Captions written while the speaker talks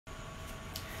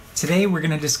Today we're going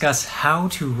to discuss how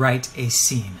to write a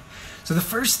scene. So the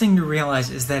first thing to realize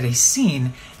is that a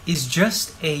scene is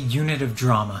just a unit of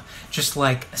drama, just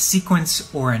like a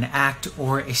sequence or an act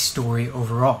or a story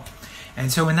overall.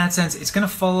 And so in that sense, it's going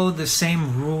to follow the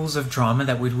same rules of drama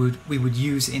that we would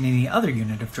use in any other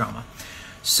unit of drama.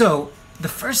 So the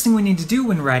first thing we need to do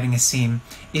when writing a scene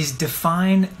is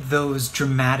define those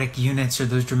dramatic units or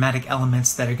those dramatic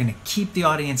elements that are going to keep the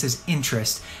audience's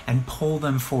interest and pull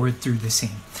them forward through the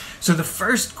scene. So the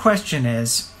first question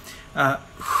is,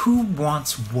 who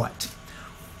wants what?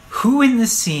 Who in the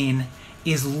scene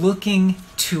is looking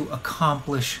to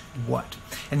accomplish what?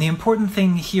 And the important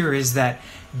thing here is that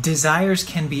desires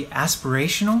can be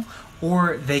aspirational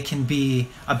or they can be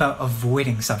about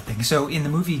avoiding something. So in the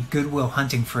movie Good Will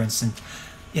Hunting, for instance,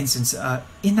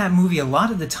 in that movie, a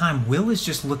lot of the time, Will is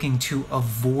just looking to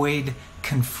avoid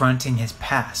confronting his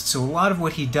past. So a lot of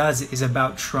what he does is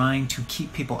about trying to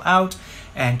keep people out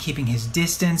and keeping his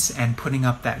distance and putting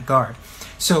up that guard.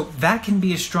 So that can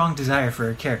be a strong desire for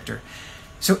a character.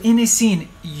 So in a scene,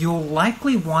 you'll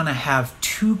likely want to have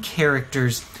two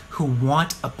characters who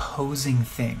want opposing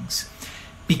things.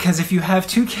 Because if you have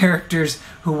two characters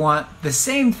who want the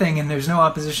same thing and there's no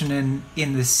opposition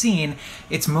in the scene,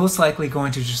 it's most likely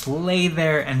going to just lay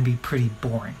there and be pretty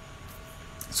boring.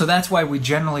 So that's why we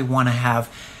generally want to have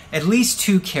at least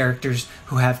two characters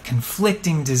who have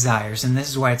conflicting desires, and this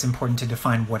is why it's important to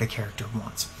define what a character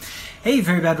wants. Hey,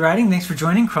 Very Bad Writing, thanks for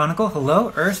joining. Chronicle,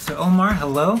 hello. Earth to Omar,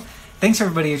 hello. Thanks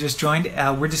everybody who just joined.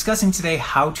 We're discussing today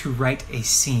how to write a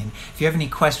scene. If you have any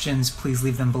questions, please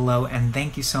leave them below, and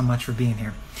thank you so much for being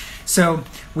here. So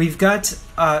we've got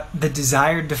the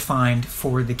desire defined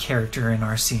for the character in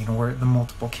our scene, or the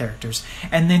multiple characters.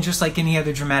 And then just like any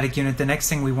other dramatic unit, the next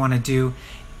thing we want to do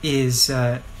is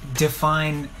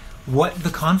define what the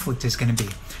conflict is going to be.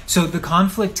 So the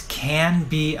conflict can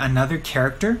be another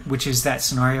character, which is that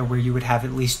scenario where you would have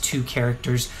at least two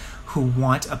characters who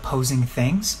want opposing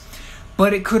things.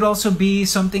 But it could also be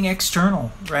something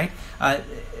external, right?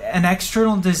 An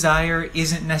external desire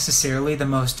isn't necessarily the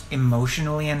most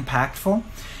emotionally impactful.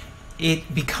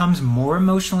 It becomes more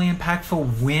emotionally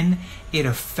impactful when it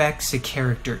affects a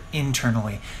character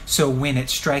internally. So when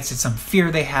it strikes at some fear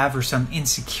they have or some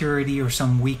insecurity or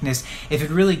some weakness, if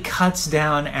it really cuts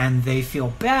down and they feel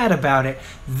bad about it,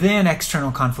 then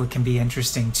external conflict can be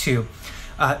interesting too.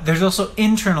 There's also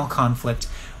internal conflict,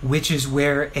 which is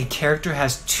where a character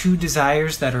has two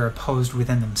desires that are opposed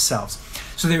within themselves.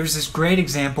 So there was this great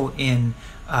example in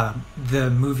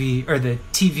the movie or the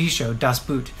TV show Das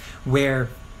Boot, where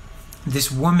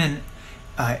this woman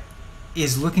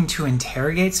is looking to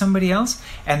interrogate somebody else,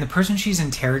 and the person she's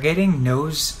interrogating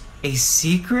knows a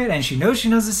secret, and she knows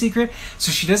the secret,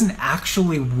 so she doesn't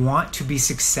actually want to be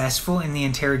successful in the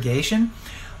interrogation.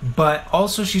 But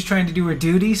also she's trying to do her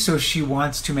duty, so she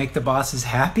wants to make the bosses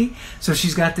happy. So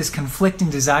she's got this conflicting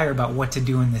desire about what to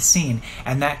do in the scene,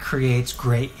 and that creates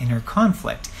great inner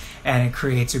conflict, and it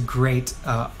creates a great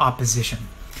opposition.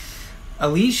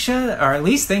 Alicia, or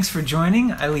Elise, thanks for joining.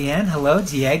 Eliane, hello.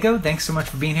 Diego, thanks so much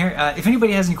for being here. If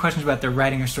anybody has any questions about their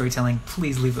writing or storytelling,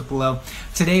 please leave it below.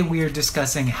 Today we are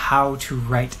discussing how to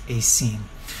write a scene.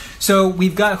 So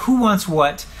we've got who wants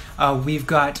what. We've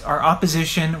got our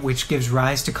opposition, which gives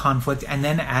rise to conflict, and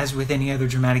then as with any other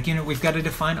dramatic unit, we've got to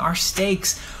define our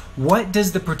stakes. What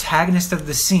does the protagonist of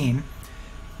the scene,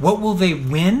 what will they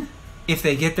win if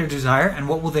they get their desire, and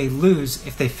what will they lose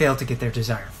if they fail to get their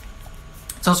desire?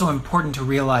 It's also important to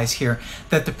realize here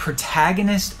that the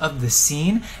protagonist of the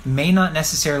scene may not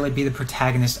necessarily be the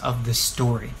protagonist of the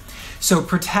story. So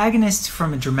protagonist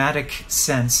from a dramatic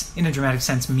sense,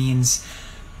 means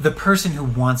the person who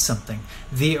wants something,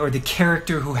 or the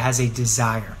character who has a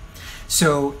desire.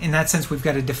 So in that sense, we've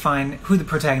got to define who the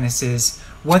protagonist is,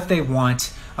 what they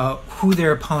want, who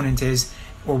their opponent is,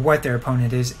 or what their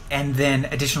opponent is, and then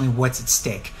additionally what's at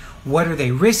stake. What are they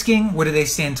risking? What do they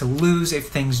stand to lose if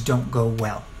things don't go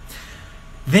well?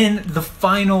 Then the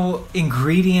final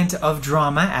ingredient of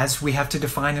drama, as we have to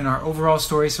define in our overall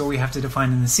story, so we have to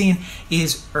define in the scene,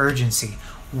 is urgency.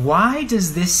 Why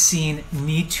does this scene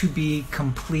need to be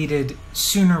completed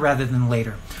sooner rather than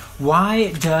later?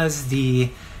 Why does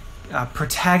the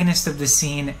protagonist of the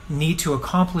scene need to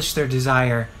accomplish their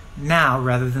desire now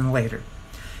rather than later?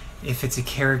 If it's a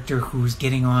character who's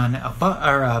getting on a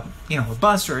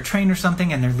bus or a train or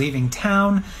something and they're leaving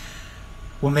town,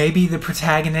 well, maybe the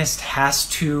protagonist has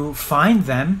to find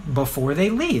them before they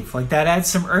leave. Like, that adds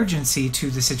some urgency to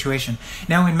the situation.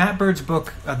 Now, in Matt Bird's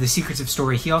book, The Secrets of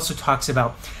Story, he also talks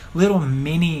about little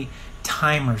mini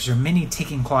timers or mini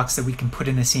ticking clocks that we can put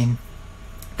in a scene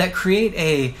that create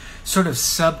a sort of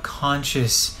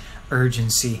subconscious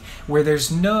urgency, where there's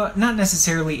not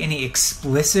necessarily any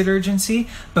explicit urgency,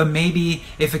 but maybe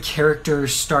if a character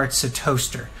starts a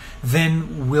toaster,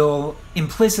 then we'll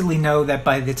implicitly know that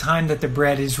by the time that the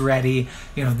bread is ready,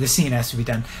 the scene has to be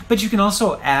done. But you can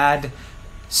also add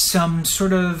some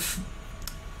sort of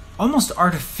almost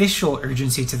artificial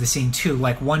urgency to the scene too,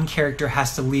 like one character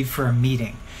has to leave for a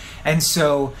meeting, and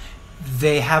so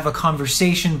they have a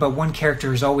conversation, but one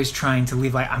character is always trying to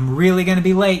leave, like, I'm really going to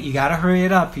be late, you got to hurry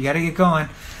it up, you got to get going.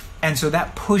 And so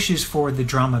that pushes forward the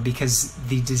drama because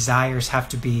the desires have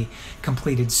to be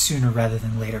completed sooner rather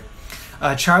than later.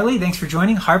 Charlie, thanks for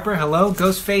joining. Harper, hello.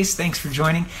 Ghostface, thanks for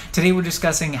joining. Today we're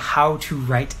discussing how to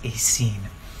write a scene.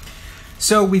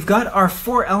 So we've got our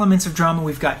 4 elements of drama.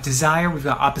 We've got desire, we've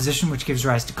got opposition, which gives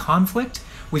rise to conflict,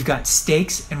 we've got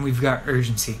stakes, and we've got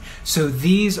urgency. So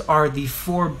these are the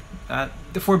four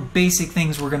basic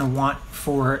things we're going to want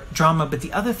for drama. But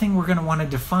the other thing we're going to want to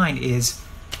define is,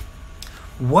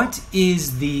 what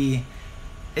is the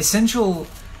essential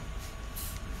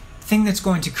thing that's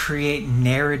going to create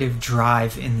narrative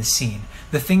drive in the scene,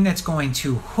 the thing that's going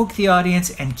to hook the audience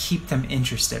and keep them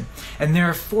interested. And there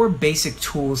are 4 basic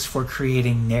tools for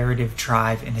creating narrative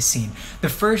drive in a scene. The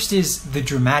first is the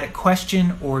dramatic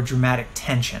question or dramatic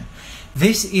tension.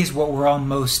 This is what we're all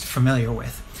most familiar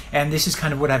with, and this is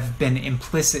kind of what I've been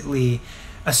implicitly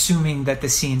assuming that the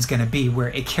scene's going to be,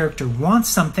 where a character wants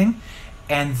something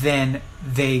and then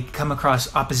they come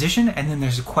across opposition, and then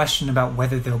there's a question about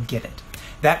whether they'll get it.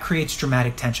 That creates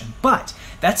dramatic tension. But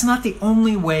that's not the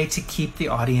only way to keep the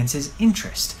audience's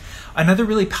interest. Another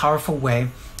really powerful way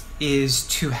is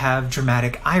to have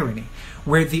dramatic irony,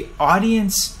 where the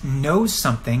audience knows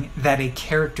something that a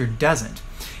character doesn't.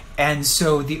 And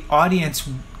so the audience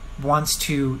wants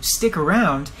to stick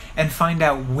around and find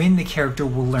out when the character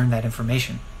will learn that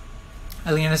information.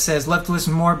 Eliana says, love to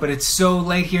listen more, but it's so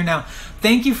late here now.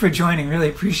 Thank you for joining. Really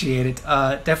appreciate it.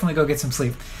 Definitely go get some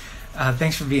sleep.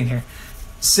 Thanks for being here.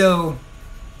 So,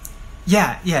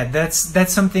 yeah,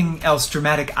 that's something else,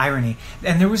 dramatic irony.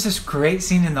 And there was this great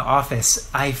scene in The Office,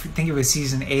 I think it was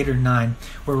season 8 or 9,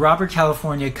 where Robert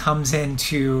California comes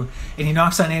into, and he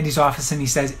knocks on Andy's office and he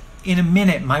says, in a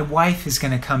minute, my wife is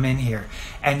going to come in here,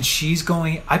 and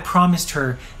I promised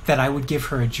her that I would give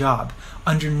her a job.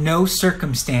 Under no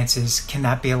circumstances can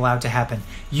that be allowed to happen.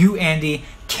 You, Andy,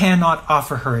 cannot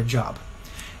offer her a job.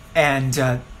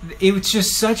 And it was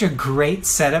just such a great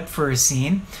setup for a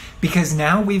scene, because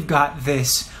now we've got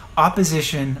this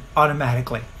opposition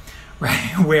automatically,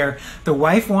 right? Where the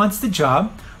wife wants the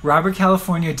job, Robert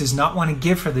California does not want to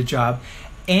give her the job,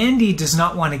 Andy does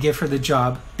not want to give her the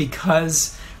job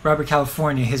because Robert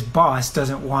California, his boss,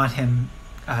 doesn't want him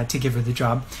to give her the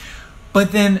job.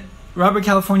 But then Robert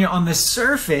California on the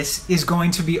surface is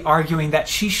going to be arguing that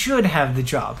she should have the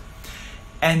job.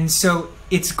 And so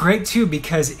it's great too,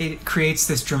 because it creates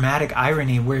this dramatic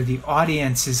irony where the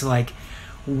audience is like,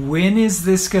 when's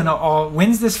this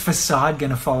facade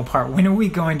gonna fall apart? When are we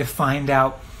going to find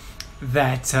out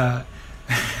that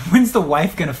when's the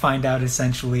wife gonna find out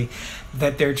essentially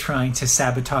that they're trying to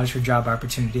sabotage her job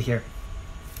opportunity here?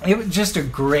 It was just a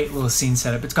great little scene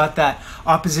setup. It's got that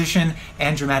opposition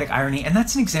and dramatic irony, and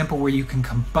that's an example where you can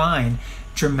combine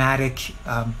dramatic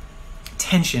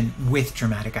tension with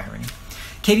dramatic irony.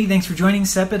 Katie, thanks for joining.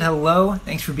 Sepid, hello.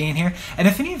 Thanks for being here. And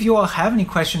if any of you all have any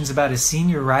questions about a scene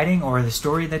you're writing or the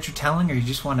story that you're telling, or you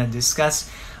just want to discuss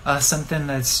something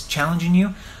that's challenging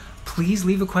you, please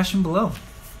leave a question below.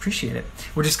 Appreciate it.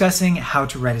 We're discussing how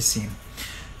to write a scene.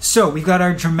 So we've got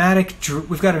our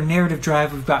we've got our narrative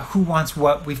drive, we've got who wants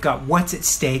what, we've got what's at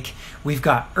stake, we've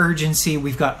got urgency,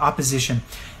 we've got opposition.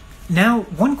 Now,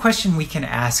 one question we can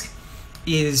ask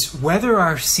is whether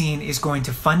our scene is going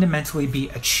to fundamentally be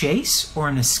a chase or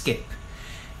an escape.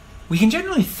 We can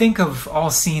generally think of all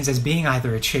scenes as being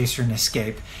either a chase or an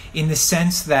escape, in the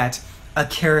sense that a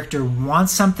character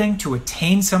wants something to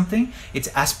attain something, it's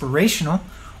aspirational,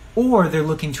 or they're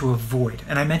looking to avoid.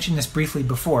 And I mentioned this briefly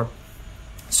before.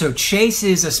 So chase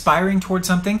is aspiring towards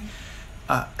something,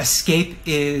 escape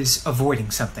is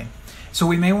avoiding something. So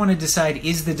we may want to decide,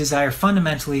 is the desire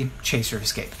fundamentally chase or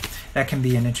escape? That can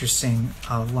be an interesting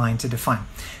line to define.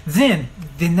 Then,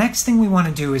 the next thing we want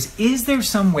to do is there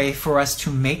some way for us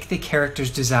to make the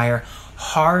character's desire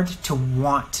hard to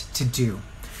want to do?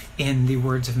 In the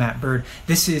words of Matt Bird,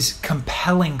 this is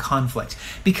compelling conflict.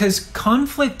 Because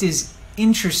conflict is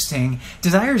interesting,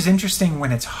 desire is interesting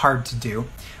when it's hard to do,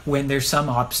 when there's some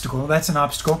obstacle, that's an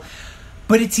obstacle.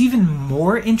 But it's even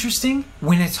more interesting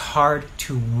when it's hard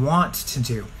to want to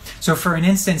do. So for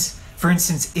instance,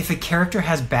 if a character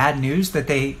has bad news that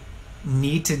they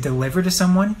need to deliver to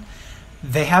someone,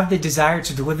 they have the desire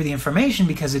to deliver the information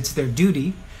because it's their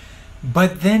duty,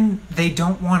 but then they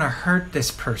don't want to hurt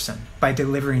this person by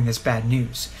delivering this bad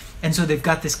news. And so they've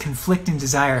got this conflicting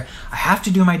desire. I have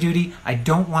to do my duty. I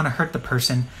don't want to hurt the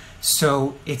person.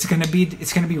 So it's going to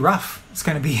be rough. It's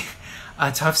going to be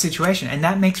a tough situation. And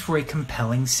that makes for a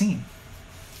compelling scene.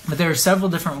 But there are several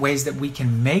different ways that we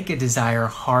can make a desire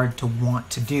hard to want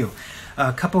to do.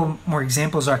 A couple more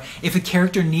examples are, if a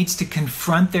character needs to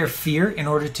confront their fear in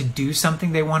order to do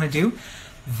something they want to do,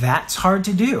 that's hard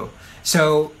to do.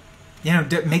 So,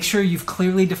 make sure you've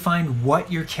clearly defined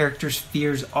what your character's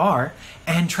fears are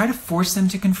and try to force them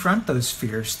to confront those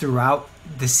fears throughout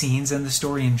the scenes and the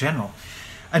story in general.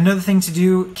 Another thing to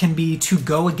do can be to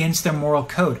go against their moral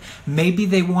code. Maybe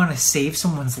they want to save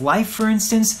someone's life, for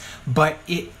instance, but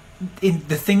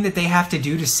the thing that they have to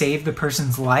do to save the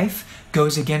person's life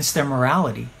goes against their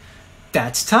morality.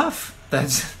 That's tough.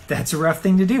 That's a rough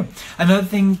thing to do. Another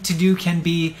thing to do can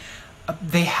be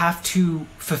they have to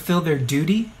fulfill their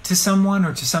duty to someone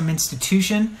or to some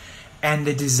institution, and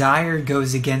the desire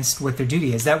goes against what their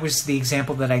duty is. That was the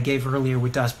example that I gave earlier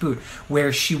with Das Boot,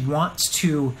 where she wants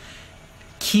to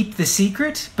keep the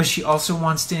secret, but she also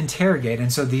wants to interrogate,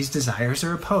 and so these desires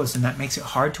are opposed, and that makes it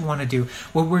hard to want to do.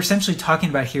 What we're essentially talking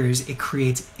about here is it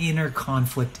creates inner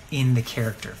conflict in the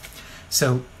character.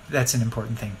 So that's an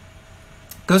important thing.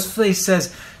 Ghostface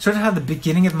says, sort of how the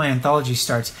beginning of my anthology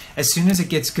starts. As soon as it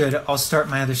gets good, I'll start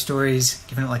my other stories,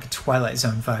 giving it like a Twilight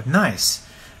Zone vibe. Nice.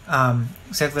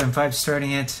 Exactly on 5,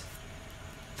 starting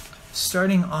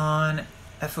on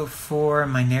FO4,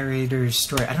 my narrator's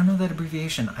story. I don't know that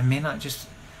abbreviation. I may not just,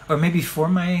 or maybe for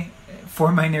my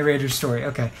narrator's story.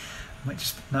 Okay, I might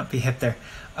just not be hip there.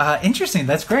 Interesting.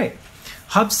 That's great.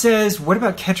 Hub says, what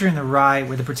about Catcher in the Rye,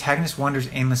 where the protagonist wanders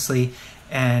aimlessly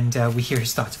and we hear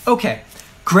his thoughts? Okay,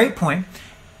 great point.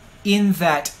 In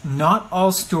that not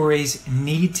all stories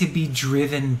need to be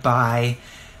driven by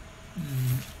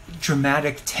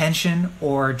dramatic tension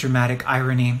or dramatic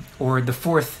irony, or the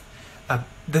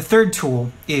third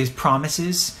tool is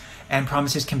promises, and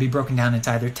promises can be broken down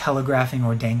into either telegraphing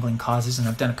or dangling causes, and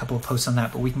I've done a couple of posts on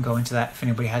that, but we can go into that if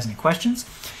anybody has any questions.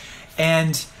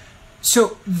 And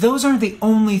so those aren't the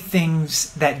only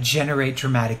things that generate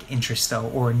dramatic interest, though,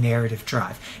 or narrative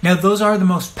drive. Now, those are the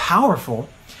most powerful,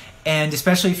 and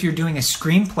especially if you're doing a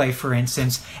screenplay, for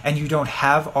instance, and you don't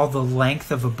have all the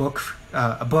length of a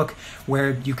book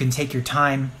where you can take your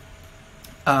time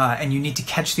and you need to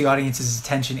catch the audience's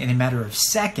attention in a matter of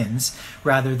seconds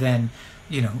rather than,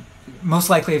 most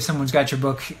likely if someone's got your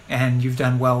book and you've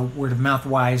done well word of mouth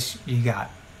wise, you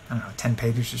got, 10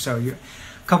 pages or so,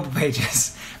 a couple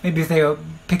pages. Maybe if they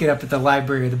pick it up at the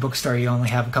library or the bookstore, you only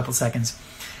have a couple seconds.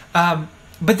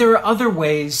 But there are other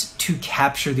ways to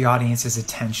capture the audience's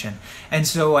attention. And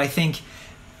so I think,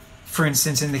 for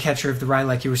instance, in The Catcher of the Rye,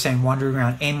 like you were saying, wandering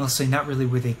around aimlessly, not really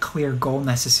with a clear goal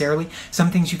necessarily. Some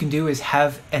things you can do is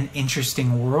have an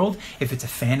interesting world. If it's a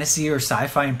fantasy or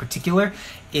sci-fi in particular,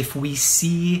 if we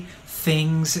see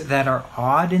things that are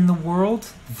odd in the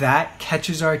world, that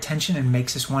catches our attention and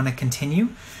makes us want to continue.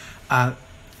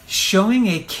 Showing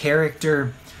a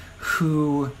character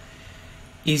who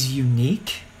is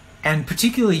unique, and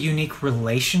particularly unique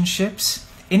relationships.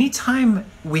 Anytime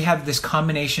we have this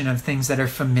combination of things that are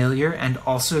familiar and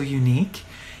also unique,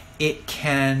 it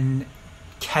can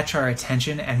catch our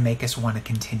attention and make us want to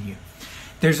continue.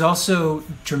 There's also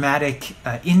dramatic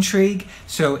intrigue,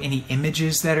 so any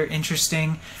images that are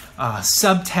interesting,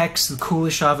 subtext, the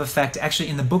Kuleshov effect. Actually,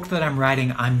 in the book that I'm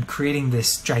writing, I'm creating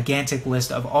this gigantic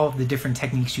list of all of the different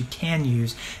techniques you can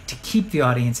use to keep the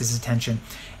audience's attention,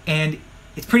 and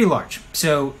it's pretty large.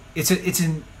 So it's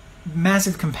a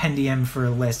massive compendium for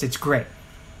a list. It's great.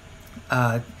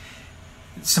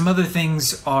 Some other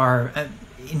things are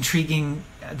intriguing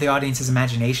the audience's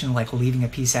imagination, like leaving a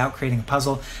piece out, creating a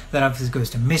puzzle. That obviously goes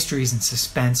to mysteries and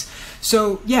suspense.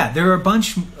 So yeah, there are a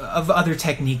bunch of other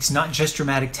techniques, not just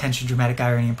dramatic tension, dramatic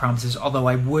irony, and promises, although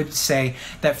I would say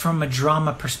that from a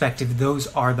drama perspective, those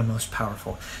are the most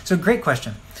powerful. So great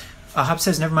question. Hub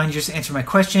says, never mind, you just answered my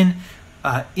question.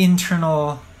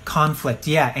 Internal conflict,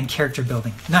 yeah, and character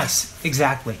building. Nice,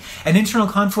 exactly. An internal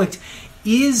conflict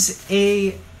is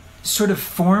a sort of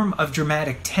form of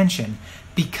dramatic tension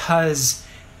because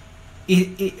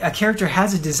a character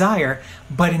has a desire,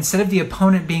 but instead of the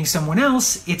opponent being someone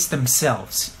else, it's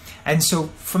themselves. And so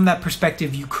from that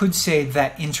perspective, you could say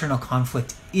that internal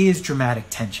conflict is dramatic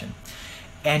tension.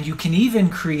 And you can even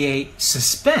create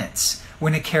suspense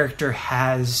when a character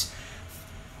has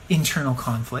internal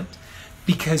conflict,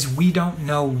 because we don't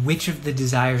know which of the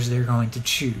desires they're going to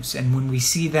choose. And when we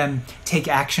see them take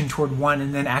action toward one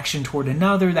and then action toward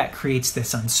another, that creates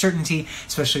this uncertainty,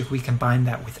 especially if we combine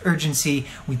that with urgency,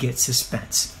 we get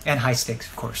suspense and high stakes,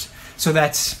 of course. So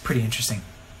that's pretty interesting.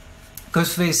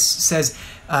 Ghostface says,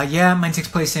 yeah, mine takes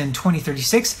place in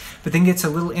 2036, but then gets a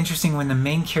little interesting when the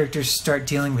main characters start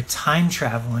dealing with time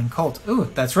travel and cult.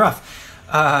 Ooh, that's rough.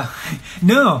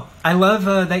 No, I love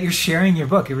that you're sharing your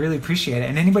book. I really appreciate it.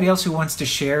 And anybody else who wants to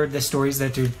share the stories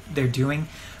that they're doing,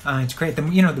 it's great. The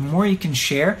more you can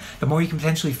share, the more you can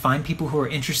potentially find people who are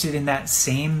interested in that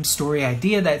same story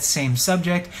idea, that same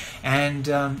subject,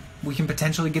 and we can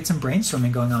potentially get some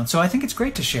brainstorming going on. So I think it's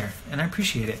great to share, and I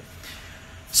appreciate it.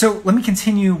 So let me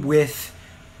continue with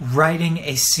writing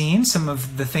a scene, some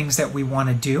of the things that we want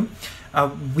to do.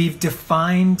 We've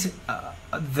defined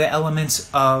the elements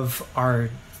of our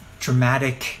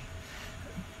dramatic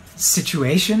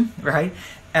situation, right?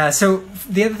 So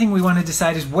the other thing we want to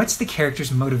decide is, what's the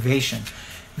character's motivation?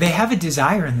 They have a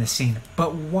desire in this scene,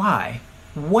 but why?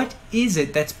 What is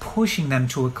it that's pushing them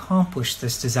to accomplish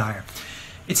this desire?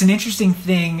 It's an interesting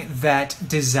thing that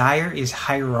desire is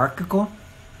hierarchical.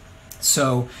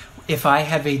 So if I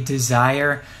have a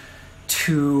desire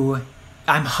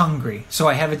I'm hungry, so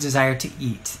I have a desire to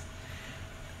eat.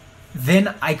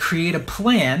 Then I create a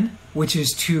plan, which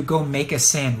is to go make a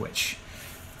sandwich.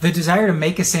 The desire to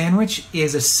make a sandwich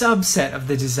is a subset of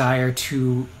the desire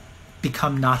to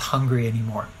become not hungry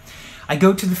anymore. I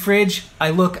go to the fridge, I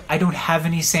look, I don't have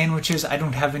any sandwiches, I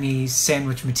don't have any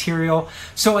sandwich material,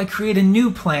 so I create a new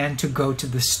plan to go to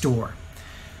the store.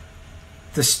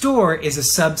 The store is a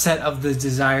subset of the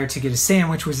desire to get a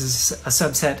sandwich, which is a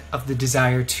subset of the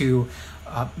desire to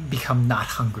become not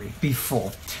hungry, be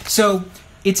full. So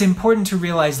it's important to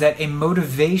realize that a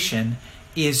motivation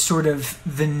is sort of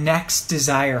the next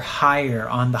desire higher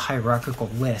on the hierarchical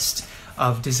list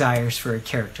of desires for a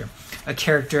character. A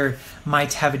character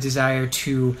might have a desire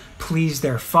to please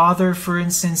their father, for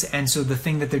instance, and so the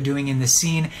thing that they're doing in the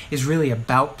scene is really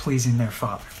about pleasing their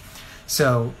father.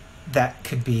 So that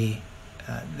could be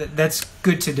that's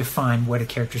good to define what a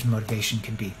character's motivation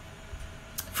could be.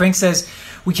 Frank says,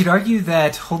 we could argue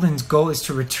that Holden's goal is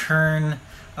to return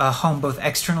home both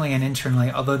externally and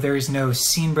internally, although there is no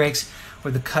scene breaks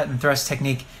or the cut and thrust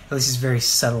technique. At least it's very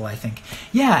subtle, I think.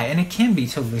 Yeah, and it can be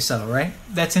totally subtle, right?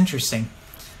 That's interesting.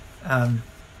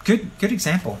 Good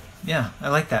example. Yeah, I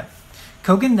like that.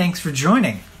 Kogan, thanks for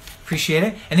joining. Appreciate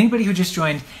it. And anybody who just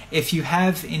joined, if you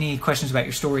have any questions about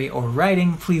your story or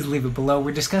writing, please leave it below.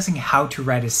 We're discussing how to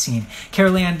write a scene.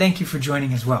 Carol Ann, thank you for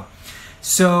joining as well.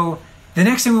 So the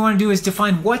next thing we want to do is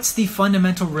define what's the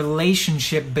fundamental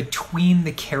relationship between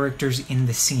the characters in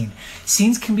the scene.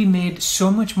 Scenes can be made so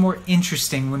much more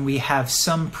interesting when we have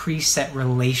some preset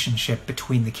relationship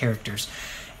between the characters.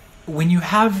 When you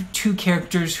have two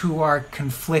characters who are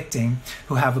conflicting,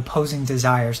 who have opposing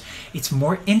desires, it's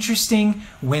more interesting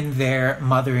when they're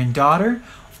mother and daughter,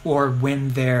 or when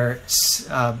they're,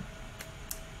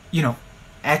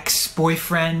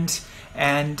 ex-boyfriend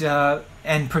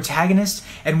and protagonist.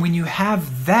 And when you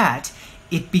have that,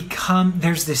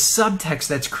 there's this subtext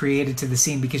that's created to the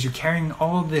scene because you're carrying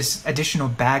all this additional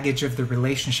baggage of the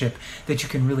relationship that you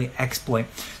can really exploit.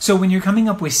 So when you're coming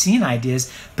up with scene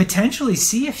ideas, potentially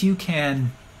see if you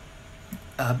can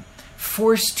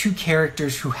force two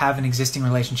characters who have an existing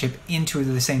relationship into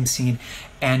the same scene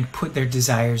and put their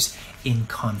desires in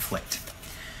conflict.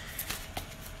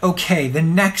 Okay, the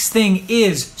next thing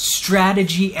is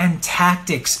strategy and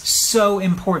tactics. So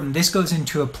important. This goes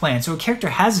into a plan. So a character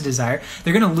has a desire.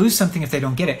 They're going to lose something if they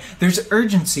don't get it. There's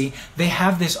urgency. They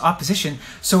have this opposition.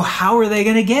 So how are they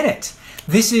going to get it?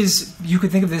 This is, you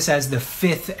could think of this as the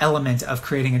fifth element of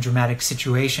creating a dramatic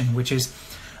situation, which is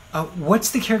what's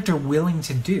the character willing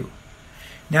to do?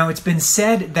 Now, it's been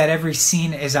said that every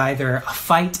scene is either a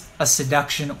fight, a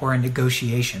seduction, or a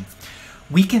negotiation.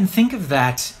 We can think of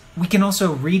that. We can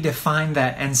also redefine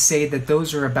that and say that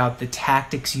those are about the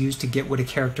tactics used to get what a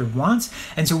character wants.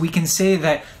 And so we can say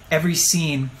that every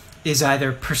scene is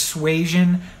either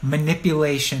persuasion,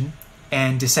 manipulation,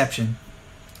 and deception,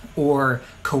 or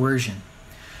coercion.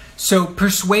 So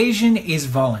persuasion is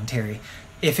voluntary.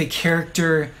 If a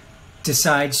character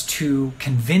decides to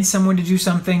convince someone to do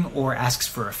something, or asks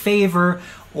for a favor,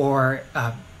 or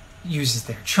uses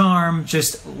their charm,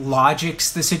 just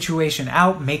logics the situation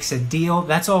out, makes a deal,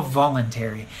 that's all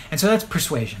voluntary. And so that's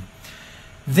persuasion.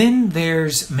 Then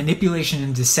there's manipulation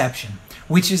and deception,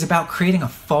 which is about creating a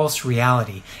false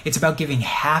reality. It's about giving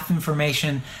half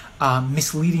information,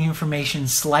 misleading information,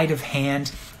 sleight of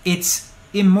hand. It's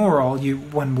immoral,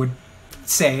 one would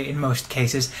say in most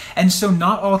cases. And so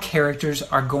not all characters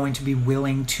are going to be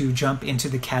willing to jump into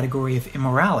the category of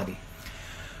immorality.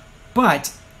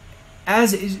 But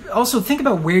also think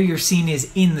about where your scene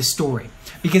is in the story,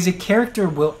 because a character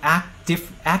will act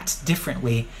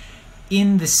differently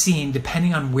in the scene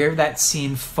depending on where that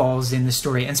scene falls in the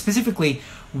story, and specifically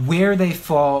where they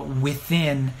fall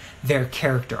within their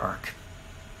character arc.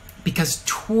 Because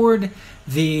toward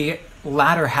the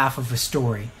latter half of a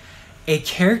story, a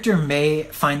character may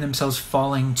find themselves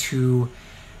falling to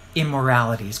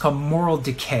immorality. It's called moral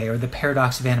decay, or the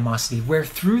paradox of animosity, where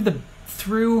through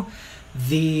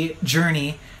the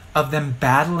journey of them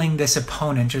battling this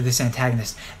opponent or this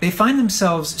antagonist, they find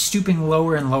themselves stooping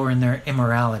lower and lower in their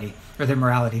immorality or their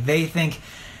morality. They think,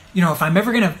 if I'm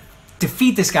ever going to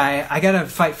defeat this guy, I gotta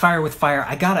fight fire with fire.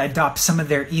 I gotta adopt some of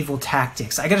their evil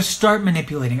tactics. I gotta start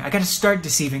manipulating. I gotta start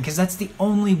deceiving, because that's the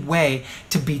only way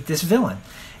to beat this villain.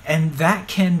 And that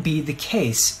can be the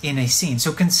case in a scene.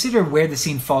 So consider where the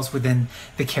scene falls within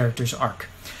the character's arc.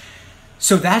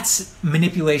 So that's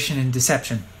manipulation and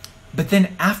deception. But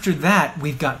then after that,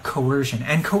 we've got coercion.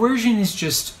 And coercion is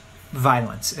just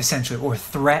violence, essentially, or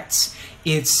threats.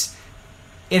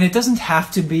 And it doesn't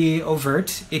have to be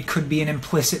overt. It could be an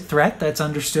implicit threat that's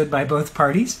understood by both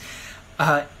parties.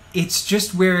 It's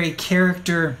just where a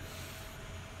character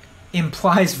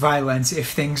implies violence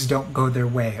if things don't go their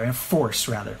way, or force,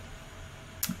 rather.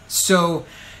 So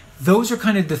those are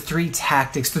kind of the three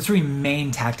tactics, the three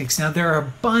main tactics. Now, there are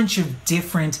a bunch of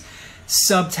different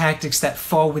sub-tactics that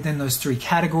fall within those three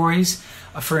categories.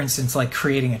 For instance, like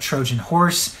creating a Trojan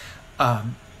horse,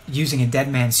 using a dead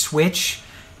man switch,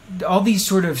 all these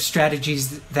sort of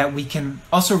strategies that we can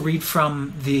also read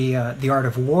from the Art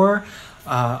of War.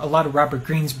 A lot of Robert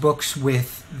Greene's books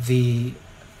with he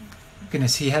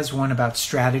has one about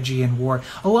strategy and war.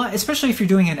 A lot, especially if you're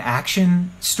doing an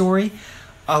action story,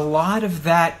 a lot of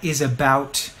that is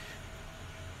about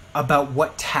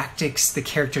what tactics the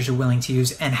characters are willing to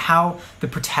use and how the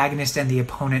protagonist and the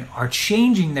opponent are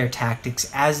changing their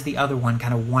tactics as the other one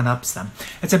kind of one-ups them.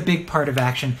 It's a big part of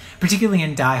action, particularly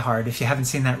in Die Hard. If you haven't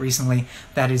seen that recently,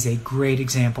 that is a great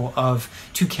example of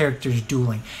two characters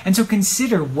dueling. And so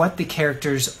consider what the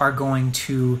characters are going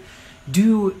to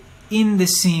do in the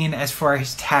scene as far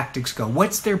as tactics go.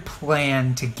 What's their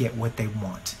plan to get what they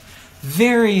want?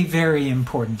 Very, very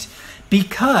important.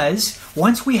 Because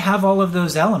once we have all of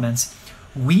those elements,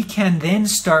 we can then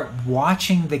start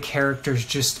watching the characters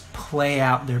just play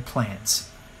out their plans.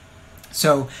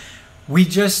 So we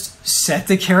just set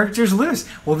the characters loose.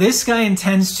 Well, this guy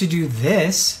intends to do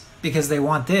this because they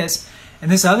want this, and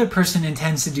this other person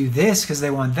intends to do this because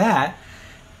they want that.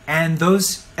 And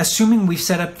those, assuming we've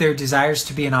set up their desires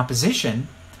to be in opposition,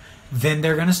 then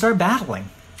they're going to start battling.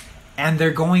 And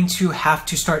they're going to have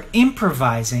to start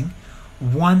improvising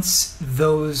once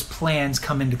those plans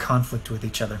come into conflict with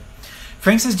each other.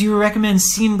 Frank says, do you recommend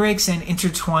scene breaks and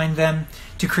intertwine them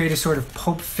to create a sort of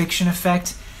Pulp Fiction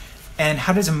effect? And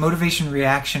how does a motivation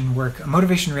reaction work? A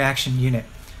motivation reaction unit.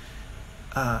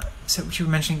 Is that what you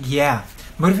were mentioning? Yeah,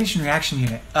 motivation reaction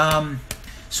unit.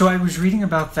 So I was reading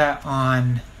about that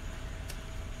on,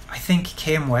 I think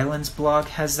K.M. Weiland's blog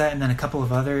has that, and then a couple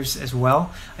of others as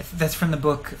well. That's from the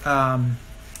book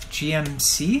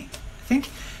GMC, I think.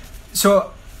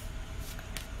 So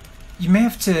you may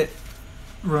have to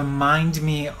remind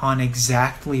me on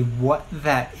exactly what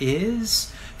that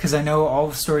is, because I know all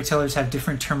the storytellers have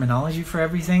different terminology for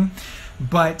everything,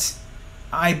 but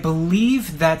I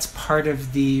believe that's part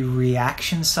of the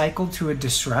reaction cycle to a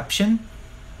disruption.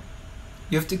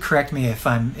 You have to correct me if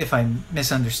I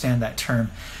misunderstand that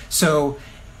term. So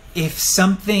if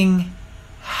something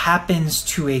happens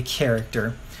to a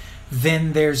character,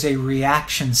 then there's a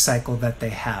reaction cycle that they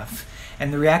have.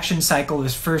 And the reaction cycle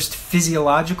is first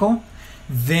physiological,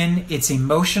 then it's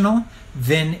emotional,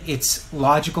 then it's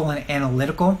logical and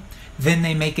analytical, then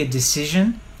they make a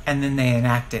decision, and then they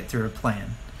enact it through a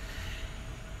plan.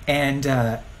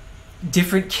 And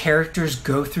different characters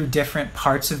go through different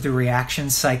parts of the reaction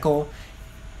cycle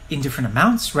in different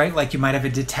amounts, right? Like you might have a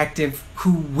detective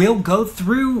who will go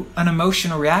through an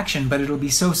emotional reaction, but it'll be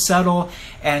so subtle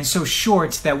and so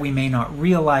short that we may not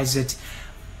realize it.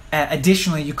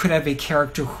 Additionally, you could have a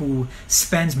character who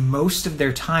spends most of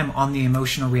their time on the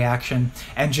emotional reaction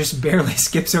and just barely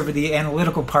skips over the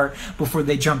analytical part before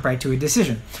they jump right to a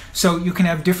decision. So you can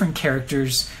have different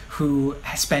characters who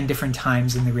spend different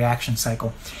times in the reaction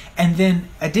cycle. And then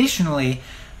additionally,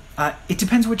 it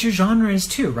depends what your genre is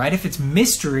too, right? If it's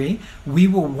mystery, we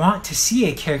will want to see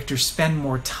a character spend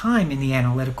more time in the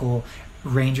analytical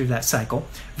range of that cycle,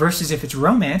 versus if it's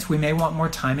romance, we may want more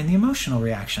time in the emotional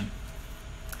reaction.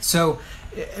 So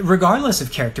regardless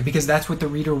of character, because that's what the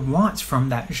reader wants from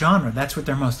that genre, that's what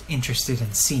they're most interested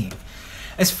in seeing.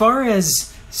 As far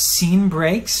as scene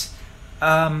breaks,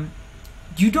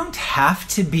 you don't have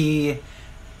to be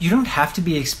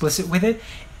explicit with it.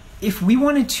 If we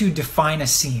wanted to define a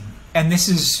scene, and this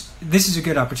is this is a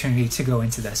good opportunity to go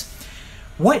into this.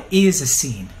 What is a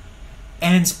scene?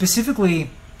 And specifically,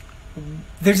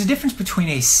 there's a difference between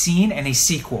a scene and a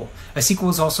sequel. A sequel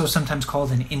is also sometimes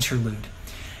called an interlude.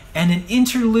 And an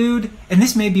interlude, and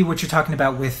this may be what you're talking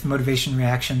about with motivation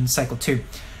reaction cycle 2,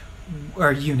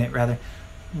 or unit rather,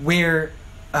 where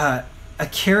a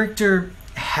character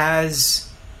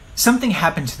has something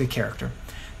happen to the character.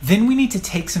 Then we need to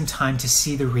take some time to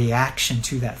see the reaction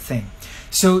to that thing.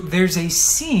 So there's a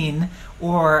scene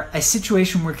or a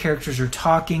situation where characters are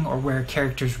talking or where a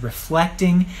character's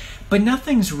reflecting, but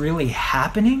nothing's really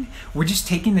happening. We're just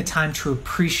taking the time to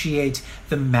appreciate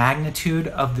the magnitude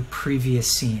of the previous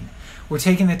scene. We're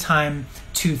taking the time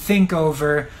to think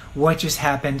over what just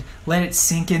happened, let it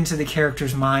sink into the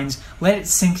characters' minds, let it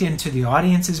sink into the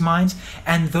audience's minds,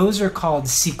 and those are called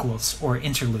sequels or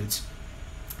interludes.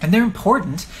 And they're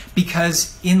important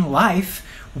because in life,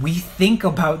 we think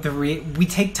about we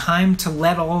take time to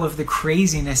let all of the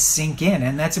craziness sink in,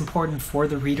 and that's important for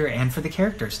the reader and for the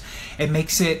characters. It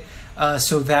makes it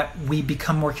so that we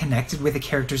become more connected with the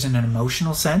characters in an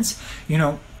emotional sense. You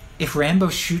know, if Rambo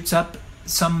shoots up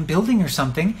some building or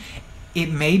something, it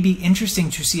may be interesting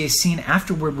to see a scene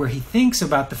afterward where he thinks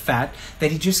about the fact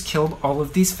that he just killed all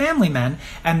of these family men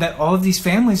and that all of these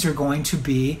families are going to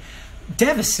be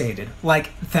devastated.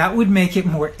 Like, that would make it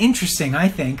more interesting, I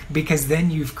think, because then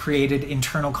you've created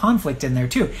internal conflict in there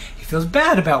too. He feels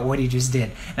bad about what he just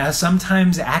did. Now,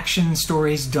 sometimes action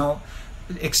stories don't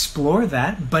explore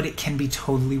that, but it can be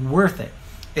totally worth it.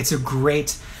 It's a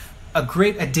great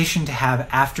addition to have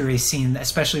after a scene,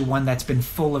 especially one that's been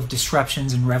full of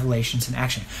disruptions and revelations and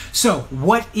action. So,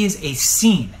 what is a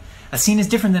scene? A scene is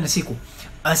different than a sequel.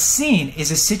 A scene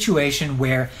is a situation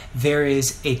where there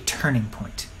is a turning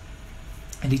point.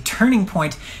 And a turning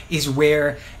point is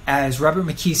where, as Robert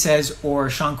McKee says, or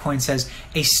Sean Coyne says,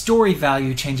 a story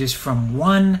value changes from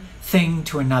one thing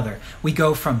to another. We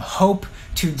go from hope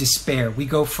to despair. We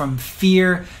go from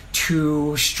fear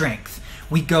to strength.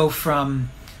 We go from,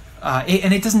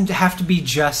 and it doesn't have to be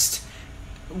just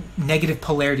negative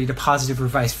polarity to positive or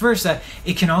vice versa.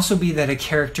 It can also be that a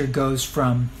character goes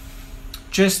from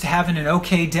just having an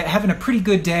okay day, having a pretty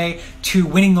good day, to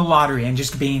winning the lottery and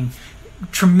just being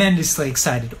tremendously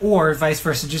excited, or vice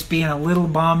versa, just being a little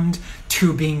bummed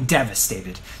to being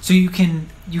devastated. So you can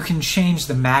change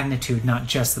the magnitude, not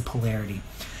just the polarity.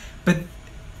 But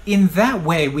in that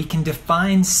way, we can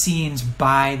define scenes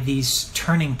by these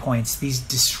turning points, these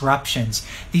disruptions,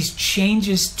 these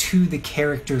changes to the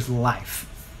character's life.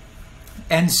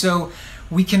 And so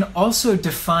we can also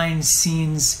define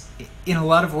scenes in a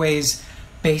lot of ways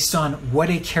based on what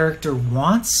a character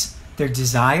wants, their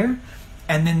desire,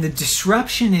 and then the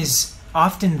disruption is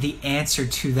often the answer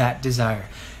to that desire.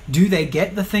 Do they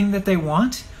get the thing that they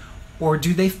want, or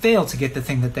do they fail to get the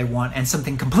thing that they want and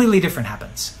something completely different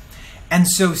happens? And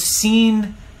so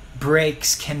scene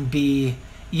breaks can be,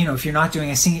 you know, if you're not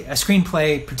doing a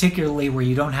screenplay, particularly where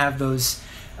you don't have those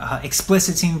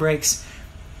explicit scene breaks,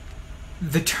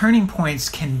 the turning points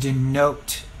can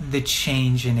denote the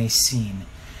change in a scene.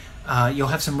 You'll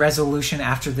have some resolution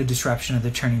after the disruption of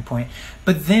the turning point.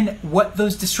 But then what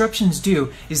those disruptions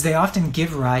do is they often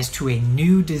give rise to a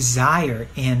new desire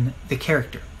in the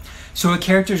character. So a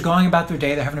character is going about their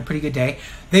day, they're having a pretty good day,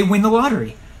 they win the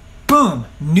lottery. Boom!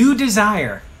 New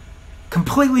desire.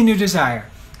 Completely new desire.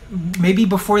 Maybe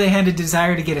before they had a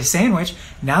desire to get a sandwich,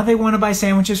 now they want to buy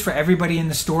sandwiches for everybody in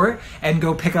the store and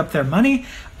go pick up their money.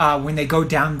 When they go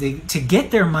down to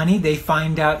get their money, they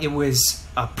find out it was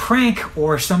a prank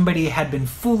or somebody had been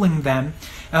fooling them.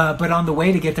 But on the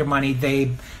way to get their money,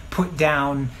 they put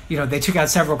down, you know, they took out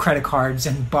several credit cards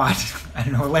and bought, I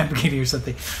don't know, a Lamborghini or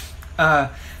something.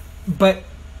 But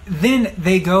then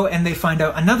they go and they find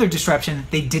out another disruption.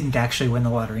 They didn't actually win the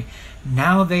lottery.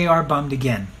 Now they are bummed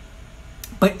again.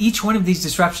 But each one of these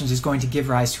disruptions is going to give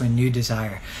rise to a new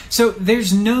desire. So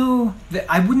there's no,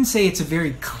 I wouldn't say it's a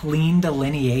very clean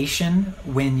delineation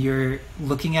when you're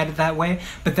looking at it that way,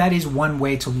 but that is one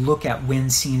way to look at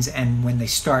when scenes end, when they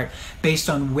start,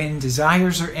 based on when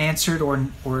desires are answered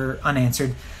or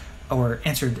unanswered, or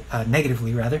answered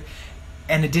negatively rather,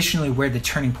 and additionally where the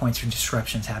turning points or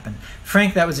disruptions happen.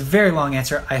 Frank, that was a very long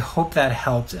answer. I hope that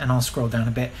helped, and I'll scroll down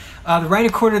a bit. The Writer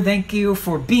Quarter, thank you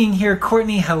for being here.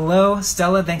 Courtney, hello.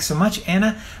 Stella, thanks so much.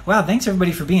 Anna, wow, thanks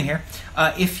everybody for being here.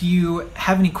 If you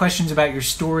have any questions about your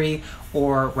story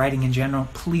or writing in general,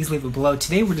 please leave it below.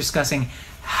 Today we're discussing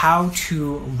how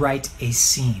to write a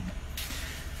scene.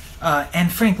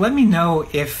 And Frank, let me know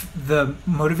if the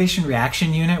motivation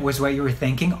reaction unit was what you were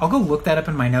thinking. I'll go look that up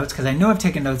in my notes because I know I've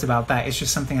taken notes about that. It's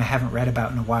just something I haven't read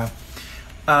about in a while.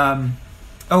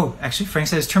 Oh, actually, Frank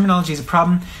says terminology is a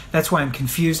problem. That's why I'm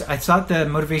confused. I thought the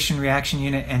motivation reaction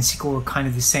unit and sequel were kind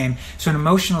of the same. So an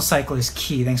emotional cycle is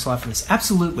key. Thanks a lot for this.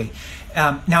 Absolutely.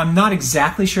 Now, I'm not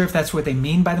exactly sure if that's what they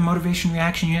mean by the motivation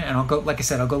reaction unit, and I'll go, like I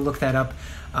said, I'll go look that up.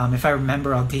 If I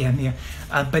remember, I'll DM you.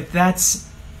 But that's,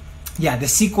 yeah, the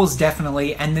sequels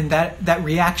definitely, and then that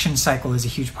reaction cycle is a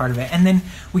huge part of it. And then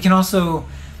we can also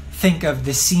think of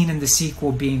the scene and the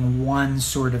sequel being one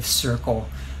sort of circle.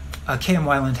 K.M.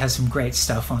 Weiland has some great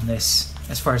stuff on this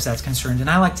as far as that's concerned, and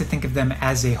I like to think of them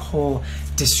as a whole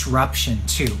disruption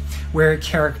too, where a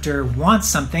character wants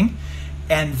something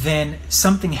and then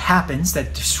something happens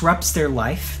that disrupts their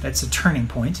life. That's a turning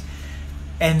point,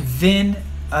 and then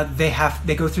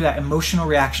they go through that emotional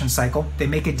reaction cycle. They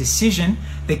make a decision,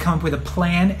 they come up with a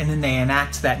plan, and then they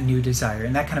enact that new desire,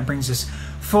 and that kind of brings us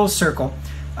full circle.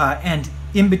 And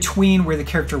in between where the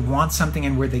character wants something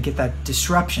and where they get that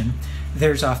disruption,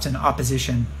 there's often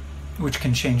opposition, which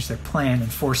can change their plan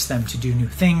and force them to do new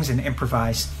things and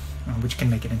improvise, which can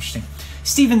make it interesting.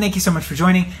 Stephen, thank you so much for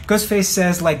joining. Ghostface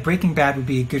says, like, Breaking Bad would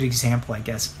be a good example, I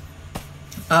guess.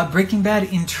 Breaking Bad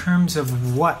in terms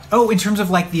of what? Oh, in terms of,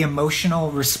 like, the emotional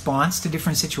response to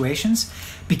different situations?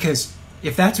 Because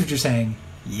if that's what you're saying,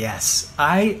 yes.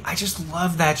 I just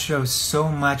love that show so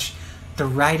much. The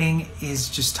writing is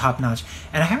just top-notch.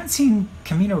 And I haven't seen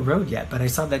Camino Road yet, but I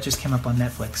saw that just came up on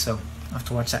Netflix, so I'll have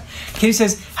to watch that. Katie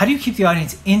says, how do you keep the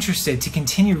audience interested to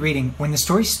continue reading when the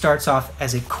story starts off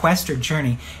as a quest or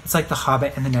journey? It's like The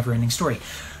Hobbit and the never-ending story.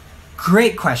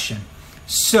 Great question.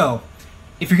 So,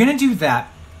 if you're going to do that,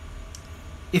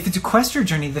 if it's a quest or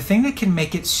journey, the thing that can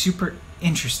make it super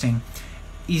interesting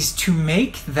is to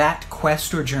make that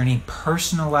quest or journey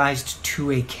personalized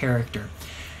to a character.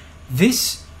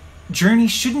 This journey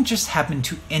shouldn't just happen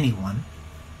to anyone.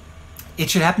 It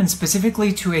should happen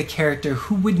specifically to a character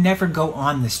who would never go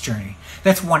on this journey.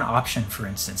 That's one option, for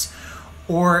instance.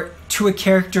 Or to a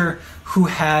character who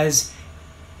has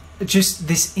just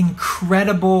this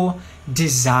incredible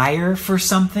desire for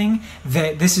something.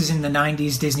 That this is in the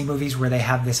 90s Disney movies where they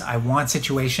have this I want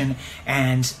situation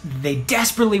and they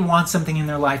desperately want something in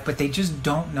their life, but they just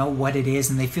don't know what it is,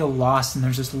 and they feel lost, and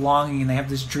there's this longing, and they have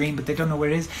this dream, but they don't know what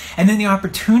it is. And then the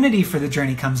opportunity for the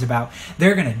journey comes about.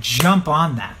 They're going to jump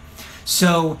on that.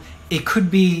 So it could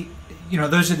be,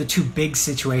 those are the two big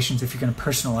situations if you're going to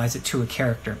personalize it to a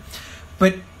character.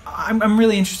 But I'm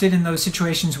really interested in those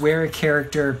situations where a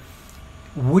character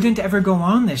wouldn't ever go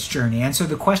on this journey. And so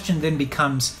the question then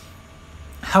becomes,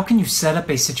 how can you set up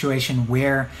a situation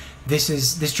where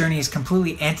this journey is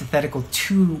completely antithetical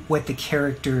to what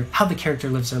how the character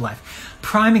lives their life?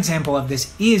 Prime example of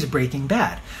this is Breaking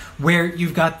Bad, where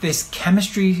you've got this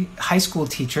chemistry high school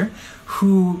teacher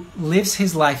who lives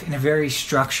his life in a very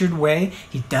structured way.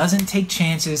 He doesn't take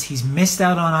chances. He's missed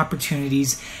out on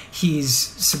opportunities. He's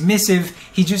submissive.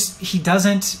 He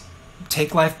doesn't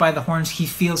take life by the horns. He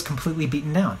feels completely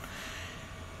beaten down.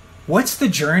 What's the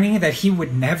journey that he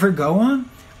would never go on?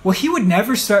 Well, he would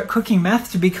never start cooking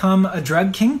meth to become a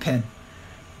drug kingpin.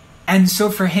 And so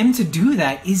for him to do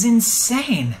that is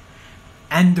insane.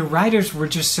 And the writers were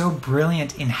just so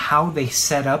brilliant in how they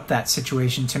set up that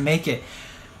situation to make it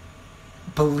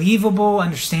believable,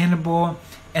 understandable,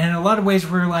 and in a lot of ways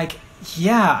we're like,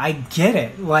 yeah, I get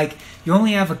it. Like, you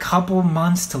only have a couple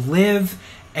months to live,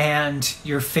 and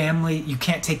your family, you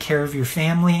can't take care of your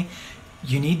family.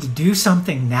 You need to do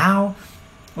something now.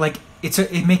 Like,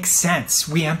 it makes sense.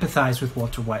 We empathize with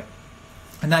Walter White.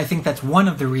 And I think that's one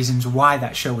of the reasons why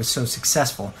that show was so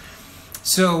successful.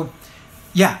 So,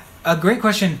 yeah, a great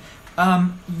question.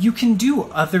 You can do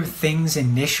other things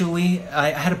initially.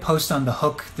 I had a post on The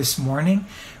Hook this morning,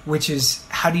 which is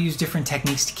how to use different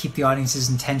techniques to keep the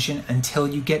audience's attention until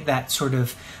you get that sort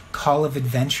of call of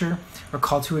adventure or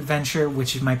call to adventure,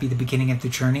 which might be the beginning of the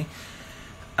journey.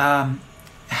 You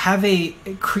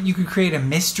could create a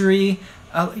mystery.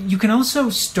 You can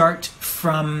also start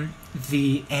from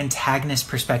the antagonist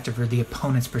perspective or the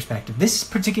opponent's perspective. This is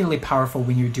particularly powerful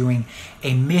when you're doing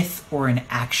a myth or an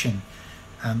action.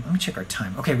 Let me check our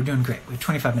time. Okay, we're doing great. We have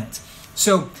 25 minutes.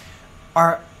 So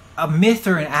a myth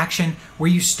or an action where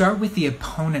you start with the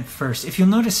opponent first. If you'll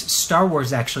notice, Star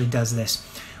Wars actually does this,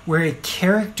 where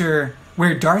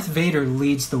Darth Vader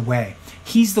leads the way.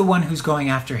 He's the one who's going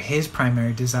after his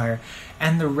primary desire.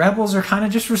 And the rebels are kind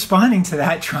of just responding to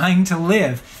that, trying to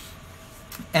live.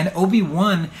 And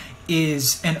Obi-Wan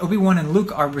and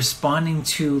Luke are responding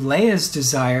to Leia's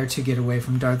desire to get away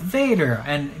from Darth Vader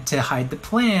and to hide the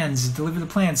plans, deliver the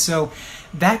plans. So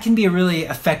that can be a really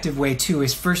effective way too,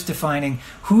 is first defining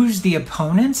who's the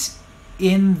opponents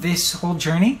in this whole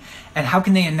journey and how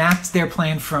can they enact their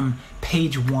plan from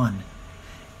page one.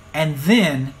 And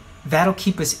then that'll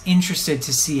keep us interested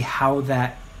to see how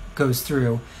that goes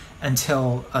through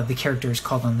until the character is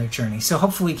called on their journey. So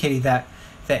hopefully, Katie, that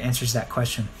answers that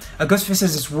question. Ghostface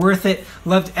says it's worth it.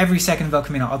 Loved every second of El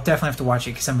Camino. I'll definitely have to watch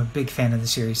it because I'm a big fan of the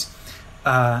series.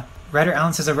 Writer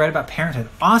Alan says, I read about Parenthood.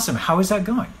 Awesome. How is that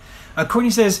going? Courtney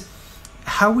says,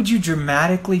 how would you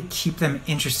dramatically keep them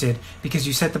interested because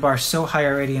you set the bar so high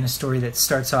already in a story that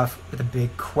starts off with a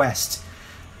big quest?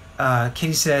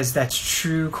 Katie says, that's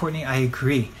true, Courtney. I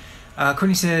agree.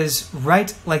 Courtney says,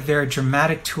 write like there are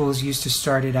dramatic tools used to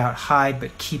start it out high,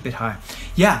 but keep it high.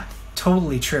 Yeah,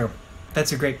 totally true.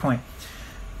 That's a great point.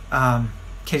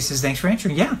 Katie says, thanks for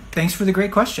answering. Yeah, thanks for the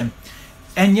great question.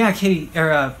 And yeah,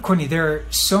 Courtney, there are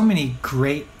so many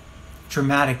great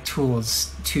dramatic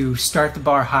tools to start the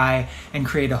bar high and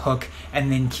create a hook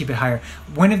and then keep it higher.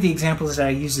 One of the examples that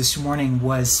I used this morning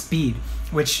was Speed,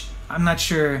 which I'm not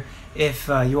sure if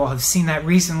you all have seen that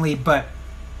recently, but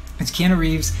it's Keanu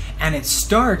Reeves, and it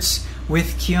starts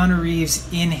with Keanu Reeves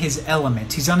in his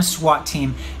element. He's on a SWAT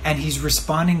team, and he's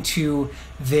responding to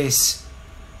this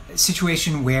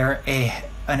situation where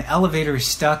an elevator is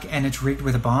stuck and it's rigged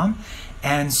with a bomb.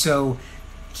 And so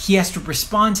he has to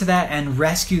respond to that and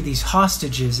rescue these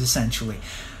hostages, essentially.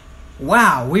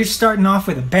 Wow, we're starting off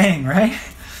with a bang, right?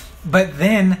 But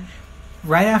then,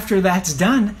 right after that's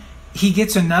done, he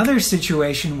gets another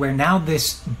situation where now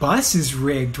this bus is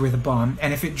rigged with a bomb,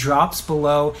 and if it drops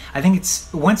below, I think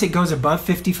it's, once it goes above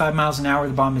 55 miles an hour,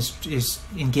 the bomb is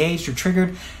engaged or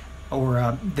triggered,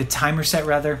 or the timer set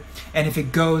rather, and if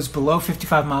it goes below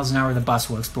 55 miles an hour, the bus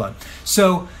will explode.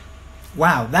 So,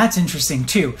 wow, that's interesting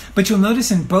too. But you'll notice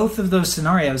in both of those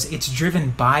scenarios, it's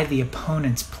driven by the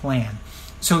opponent's plan.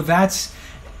 So that's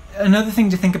another thing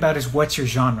to think about, is what's your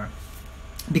genre?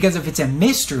 Because if it's a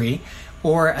mystery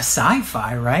or a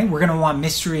sci-fi, right, we're going to want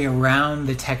mystery around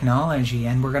the technology,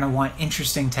 and we're going to want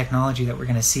interesting technology that we're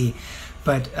going to see.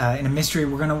 But in a mystery,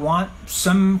 we're going to want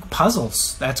some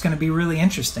puzzles. That's going to be really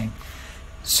interesting.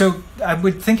 So I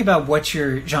would think about what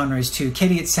your genre is too.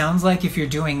 Katie, it sounds like if you're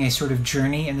doing a sort of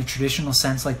journey in the traditional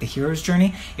sense, like the hero's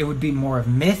journey, it would be more of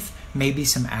myth, maybe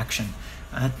some action.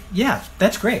 Yeah,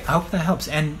 that's great. I hope that helps.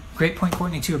 And great point,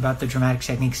 Courtney, too, about the dramatic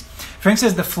techniques. Frank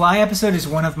says, the Fly episode is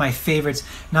one of my favorites,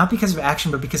 not because of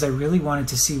action, but because I really wanted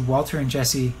to see Walter and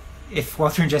Jesse, if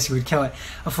Walter and Jesse would kill it.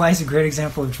 A Fly is a great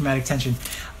example of dramatic tension.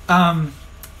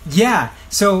 Yeah,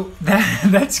 so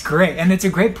that's great. And it's a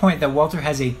great point that Walter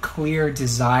has a clear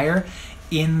desire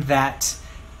in that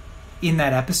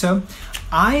episode.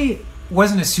 I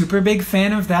wasn't a super big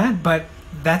fan of that, but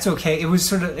that's okay. It was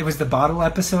the bottle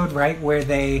episode, right, where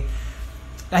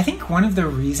I think one of the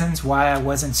reasons why I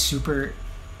wasn't super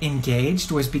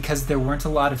engaged was because there weren't a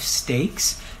lot of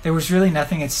stakes. There was really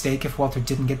nothing at stake if Walter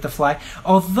didn't get the Fly.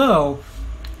 Although,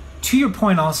 to your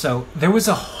point also, there was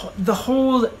the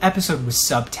whole episode was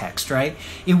subtext, right?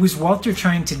 It was Walter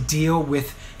trying to deal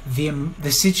with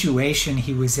the situation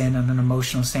he was in on an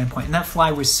emotional standpoint, and that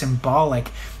Fly was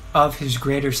symbolic of his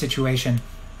greater situation,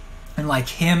 and like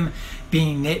him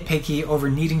being nitpicky over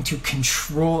needing to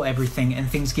control everything and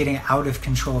things getting out of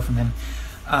control from him.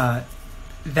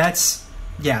 That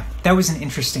was an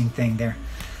interesting thing there.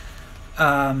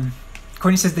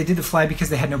 Courtney says they did the Fly because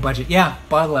they had no budget. Yeah,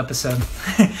 bottle episode.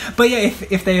 But yeah,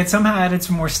 if they had somehow added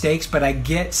some more stakes, but I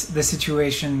get the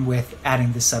situation with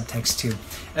adding the subtext too.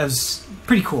 That was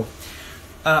pretty cool.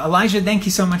 Elijah, thank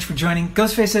you so much for joining.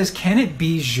 Ghostface says, can it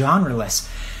be genreless?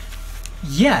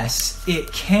 Yes,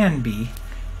 it can be.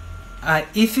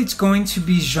 If it's going to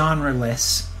be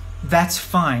genreless, that's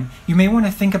fine. You may want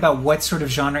to think about what sort of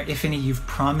genre, if any, you've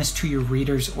promised to your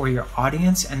readers or your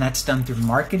audience, and that's done through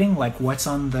marketing, like what's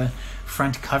on the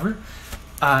front cover.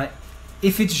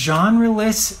 If it's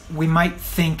genreless, we might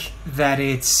think that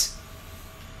it's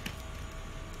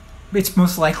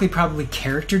most likely probably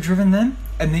character-driven then,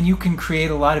 and then you can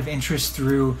create a lot of interest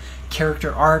through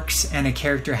character arcs and a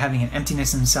character having an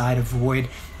emptiness inside, a void,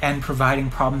 and providing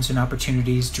problems and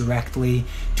opportunities directly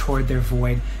toward their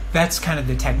void. That's kind of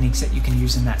the techniques that you can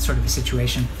use in that sort of a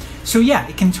situation. So yeah,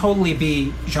 it can totally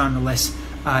be genreless.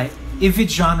 If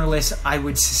it's genreless, I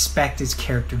would suspect it's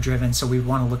character-driven, so we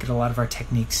want to look at a lot of our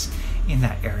techniques in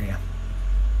that area.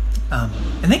 And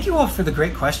thank you all for the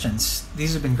great questions.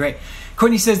 These have been great.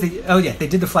 Courtney says, they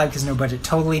did the Fly because no budget.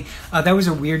 Totally. That was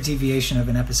a weird deviation of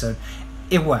an episode.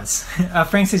 It was.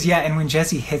 Frank says, yeah, and when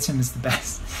Jesse hits him is the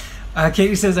best.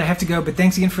 Katie says, I have to go, but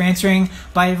thanks again for answering.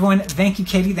 Bye, everyone. Thank you,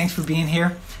 Katie. Thanks for being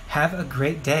here. Have a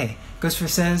great day. Ghostface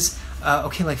says,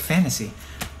 okay, like fantasy.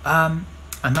 I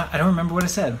don't remember what I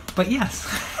said, but yes,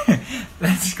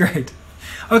 that's great.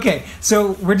 Okay,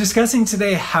 so we're discussing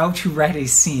today how to write a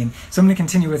scene. So I'm going to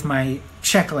continue with my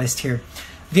checklist here.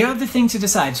 The other thing to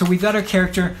decide, so we've got our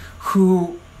character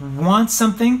who wants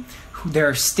something, there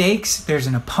are stakes, there's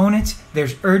an opponent,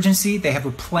 there's urgency, they have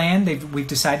a plan, we've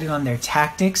decided on their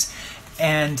tactics,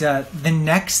 and the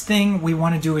next thing we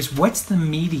want to do is what's the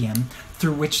medium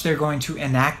through which they're going to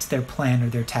enact their plan or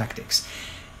their tactics.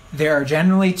 There are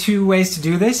generally two ways to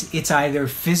do this. It's either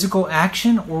physical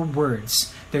action or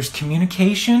words. There's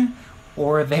communication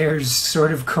or there's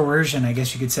sort of coercion, I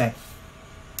guess you could say.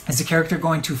 Is the character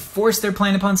going to force their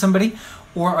plan upon somebody,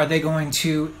 or are they going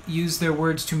to use their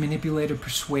words to manipulate or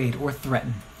persuade or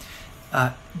threaten?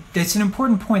 It's an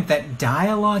important point that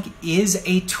dialogue is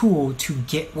a tool to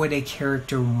get what a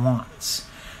character wants.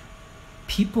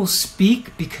 People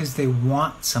speak because they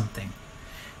want something.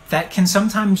 That can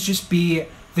sometimes just be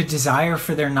the desire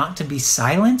for there not to be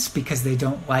silence because they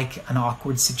don't like an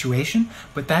awkward situation,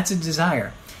 but that's a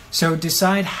desire. So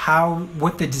decide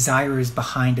what the desire is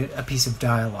behind a piece of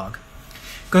dialogue.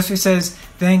 Ghostface says,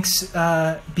 thanks,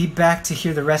 be back to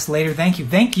hear the rest later. Thank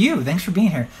you. Thanks for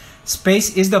being here.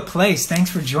 Space is the place.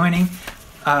 Thanks for joining.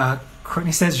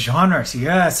 Courtney says genres.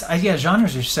 Yes. Yeah,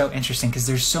 genres are so interesting because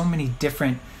there's so many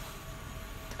different...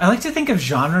 I like to think of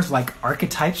genres like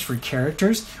archetypes for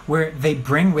characters where they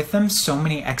bring with them so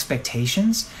many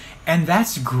expectations. And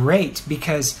that's great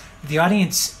because the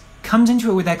audience comes into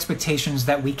it with expectations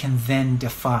that we can then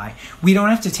defy. We don't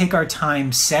have to take our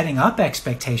time setting up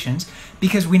expectations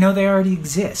because we know they already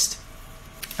exist.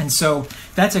 And so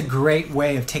that's a great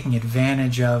way of taking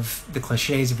advantage of the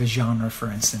cliches of a genre,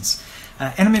 for instance.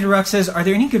 Animated Rock says, are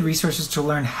there any good resources to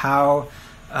learn how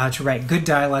to write good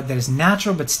dialogue that is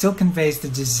natural but still conveys the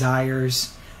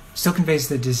desires,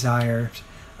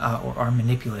 or are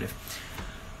manipulative?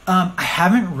 I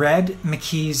haven't read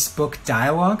McKee's book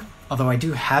Dialogue, although I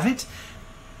do have it,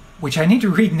 which I need to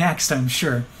read next, I'm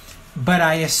sure. But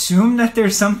I assume that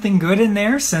there's something good in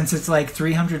there since it's like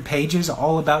 300 pages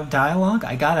all about dialogue.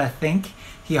 I gotta think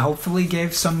he hopefully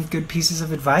gave some good pieces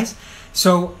of advice.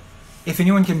 So if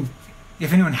anyone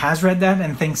has read that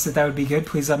and thinks that would be good,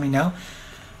 please let me know.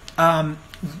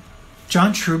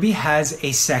 John Truby has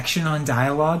a section on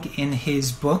dialogue in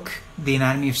his book, The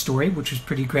Anatomy of Story, which was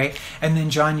pretty great. And then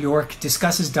John York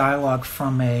discusses dialogue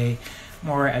from a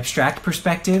more abstract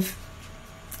perspective.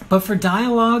 But for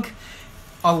dialogue,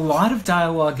 a lot of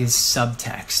dialogue is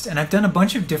subtext. And I've done a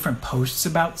bunch of different posts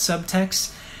about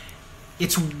subtext.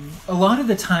 It's a lot of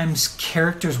the times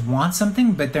characters want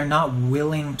something, but they're not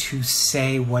willing to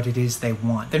say what it is they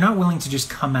want. They're not willing to just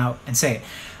come out and say it.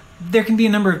 There can be a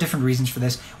number of different reasons for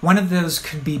this. One of those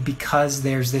could be because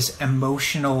there are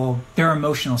emotional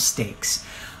stakes.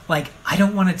 Like, I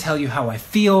don't want to tell you how I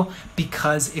feel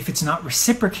because if it's not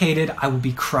reciprocated, I will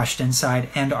be crushed inside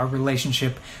and our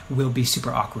relationship will be super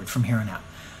awkward from here on out.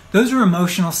 Those are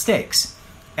emotional stakes.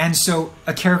 And so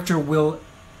a character will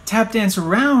tap dance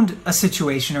around a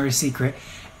situation or a secret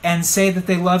and say that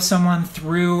they love someone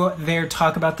through their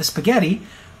talk about the spaghetti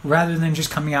rather than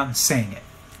just coming out and saying it.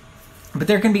 But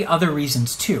there can be other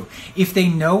reasons too. If they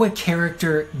know a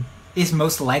character is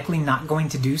most likely not going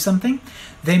to do something,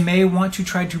 they may want to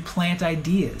try to plant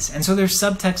ideas. And so there's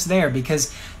subtext there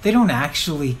because they don't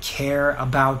actually care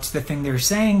about the thing they're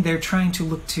saying. They're trying to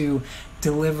look to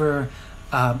deliver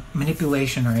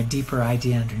manipulation or a deeper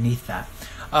idea underneath that.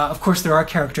 Of course, there are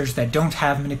characters that don't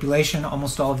have manipulation.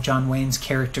 Almost all of John Wayne's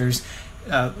characters,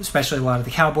 especially a lot of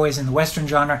the cowboys in the Western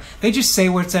genre, they just say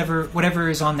whatever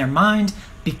is on their mind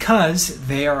because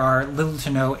there are little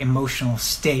to no emotional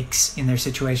stakes in their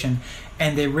situation,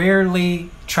 and they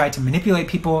rarely try to manipulate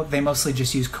people. They mostly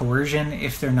just use coercion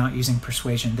if they're not using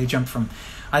persuasion. They jump from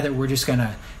either we're just going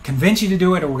to convince you to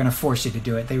do it or we're going to force you to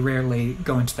do it. They rarely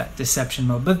go into that deception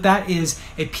mode, but that is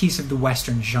a piece of the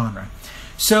Western genre.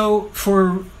 So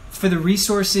for the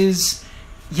resources,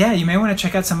 yeah, you may want to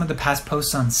check out some of the past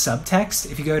posts on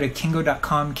subtext. If you go to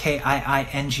kiingo.com,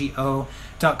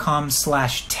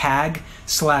 kiingo.com/tag/subtext,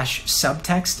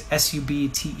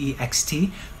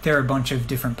 SUBTEXT, there are a bunch of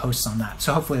different posts on that.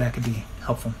 So hopefully that could be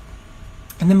helpful.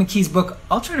 And then McKee's book,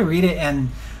 I'll try to read it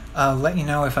and let you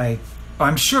know if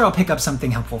I'm sure I'll pick up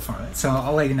something helpful from it. So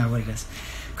I'll let you know what it is.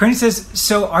 Courtney says,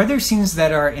 so are there scenes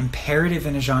that are imperative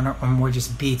in a genre or more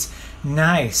just beats?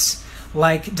 Nice.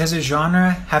 Like, does a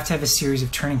genre have to have a series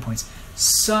of turning points?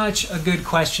 Such a good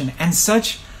question, and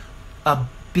such a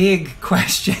big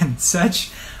question, such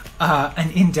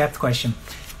an in-depth question.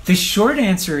 The short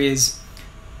answer is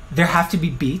there have to be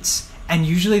beats, and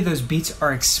usually those beats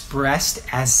are expressed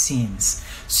as scenes.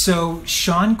 So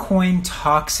Sean Coyne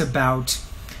talks about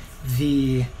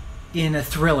in a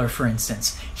thriller, for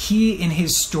instance, he in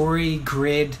his story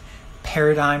grid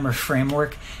paradigm or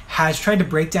framework has tried to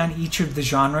break down each of the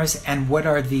genres and what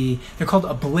are they're called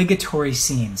obligatory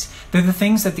scenes. They're the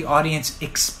things that the audience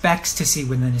expects to see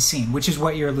within a scene, which is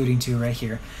what you're alluding to right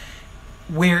here.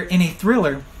 Where in a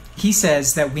thriller, he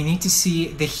says that we need to see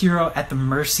the hero at the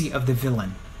mercy of the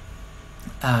villain.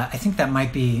 I think that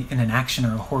might be in an action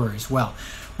or a horror as well.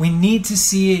 We need to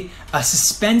see a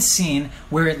suspense scene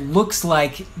where it looks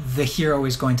like the hero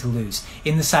is going to lose.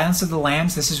 In The Silence of the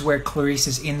Lambs, this is where Clarice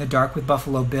is in the dark with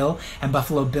Buffalo Bill, and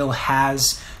Buffalo Bill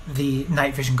has the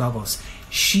night vision goggles.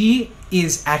 She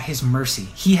is at his mercy.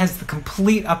 He has the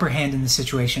complete upper hand in the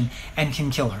situation and can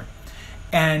kill her.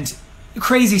 And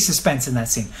crazy suspense in that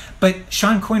scene. But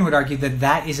Sean Coyne would argue that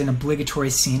that is an obligatory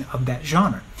scene of that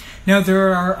genre. Now,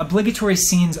 there are obligatory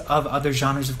scenes of other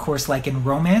genres, of course, like in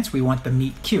romance, we want the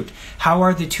meet cute. How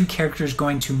are the two characters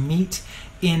going to meet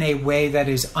in a way that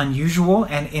is unusual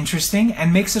and interesting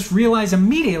and makes us realize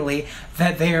immediately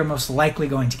that they are most likely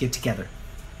going to get together?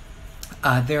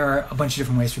 There are a bunch of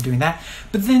different ways for doing that.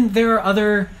 But then there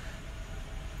are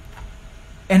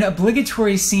an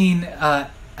obligatory scene,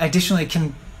 additionally,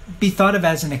 can be thought of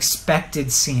as an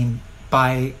expected scene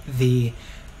by the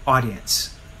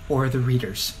audience or the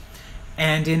readers.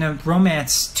 And in a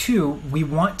romance too, we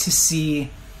want to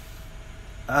see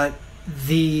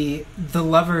the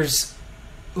lovers,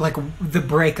 like the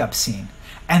breakup scene,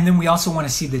 and then we also want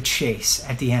to see the chase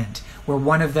at the end, where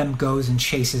one of them goes and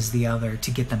chases the other to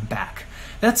get them back.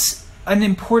 That's an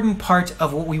important part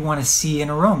of what we want to see in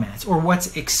a romance, or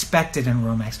what's expected in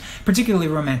romance, particularly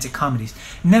romantic comedies.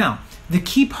 Now, the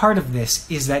key part of this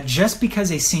is that just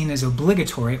because a scene is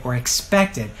obligatory or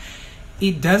expected,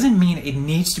 it doesn't mean it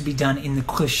needs to be done in the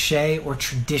cliche or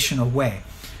traditional way.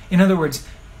 In other words,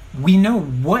 we know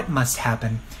what must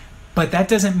happen, but that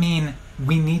doesn't mean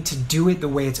we need to do it the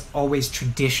way it's always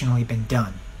traditionally been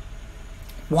done.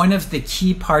 One of the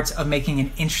key parts of making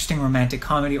an interesting romantic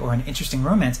comedy or an interesting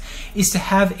romance is to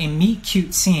have a meet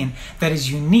cute scene that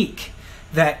is unique,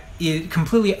 that it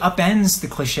completely upends the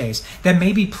cliches, that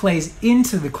maybe plays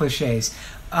into the cliches.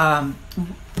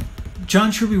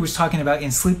 John Truby was talking about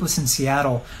in Sleepless in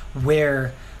Seattle,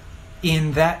 where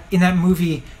in that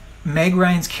movie, Meg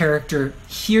Ryan's character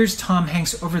hears Tom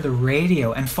Hanks over the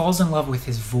radio and falls in love with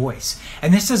his voice.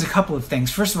 And this does a couple of things.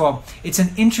 First of all, it's an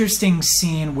interesting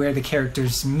scene where the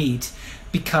characters meet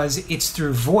because it's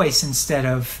through voice instead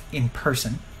of in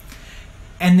person.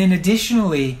 And then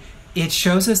additionally, it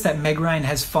shows us that Meg Ryan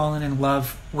has fallen in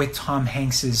love with Tom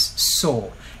Hanks's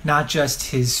soul, not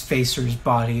just his face or his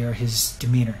body or his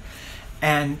demeanor.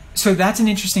 And so that's an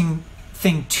interesting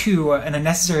thing too, and a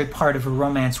necessary part of a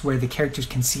romance where the characters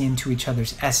can see into each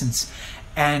other's essence,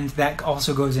 and that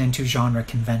also goes into genre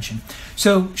convention.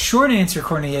 So short answer,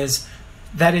 Courtney, is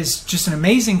that is just an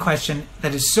amazing question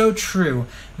that is so true,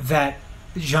 that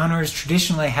genres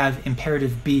traditionally have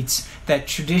imperative beats that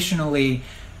traditionally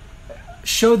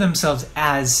show themselves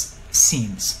as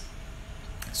scenes.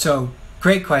 So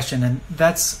great question, and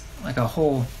that's like a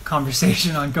whole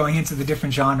conversation on going into the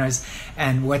different genres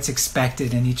and what's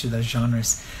expected in each of those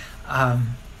genres.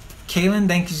 Kaylin,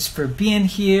 thank you for being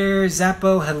here.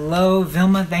 Zappo, hello.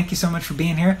 Vilma, thank you so much for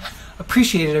being here.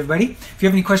 Appreciate it, everybody. If you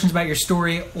have any questions about your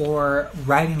story or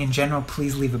writing in general,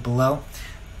 please leave it below.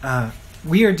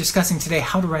 We are discussing today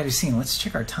how to write a scene. Let's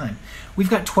check our time. We've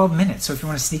got 12 minutes, so if you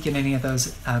want to sneak in any of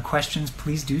those questions,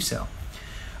 please do so.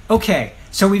 Okay,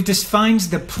 so we've defined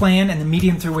the plan and the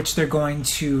medium through which they're going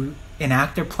to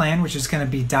enact their plan, which is going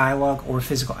to be dialogue or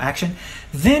physical action.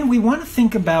 Then we want to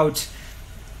think about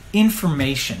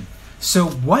information. So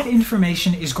what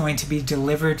information is going to be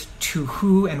delivered to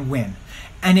who and when?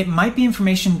 And it might be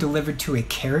information delivered to a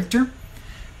character,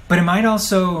 but it might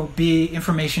also be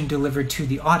information delivered to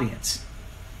the audience.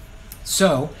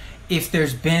 So if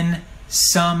there's been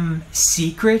some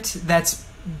secret that's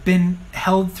been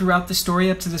held throughout the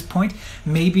story up to this point,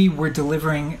 maybe we're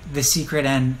delivering the secret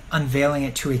and unveiling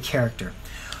it to a character.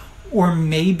 Or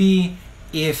maybe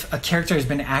if a character has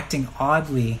been acting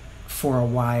oddly for a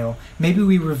while, maybe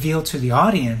we reveal to the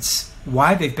audience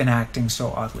why they've been acting so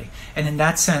oddly. And in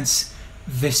that sense,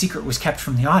 the secret was kept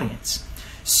from the audience.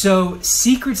 So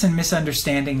secrets and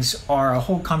misunderstandings are a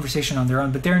whole conversation on their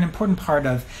own, but they're an important part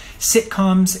of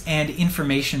sitcoms and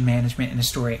information management in a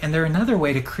story. And they're another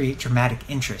way to create dramatic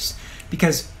interest,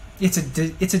 because it's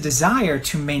a desire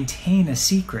to maintain a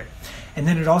secret. And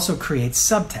then it also creates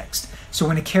subtext. So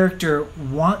when a character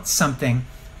wants something,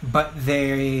 but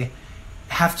they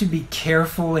have to be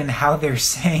careful in how they're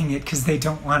saying it because they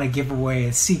don't want to give away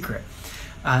a secret.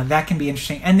 That can be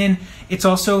interesting. And then it's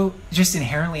also just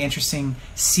inherently interesting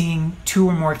seeing two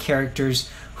or more characters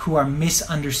who are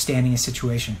misunderstanding a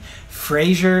situation.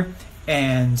 Frasier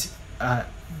and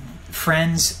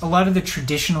Friends, a lot of the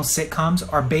traditional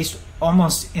sitcoms are based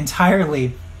almost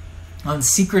entirely on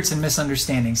secrets and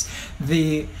misunderstandings.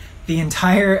 The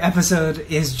entire episode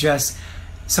is just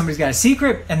somebody's got a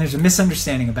secret and there's a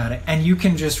misunderstanding about it, and you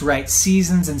can just write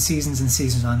seasons and seasons and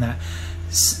seasons on that.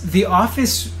 The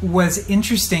Office was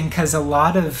interesting because a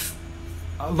lot of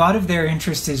their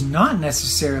interest is not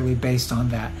necessarily based on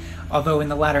that, although in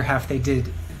the latter half they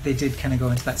did kind of go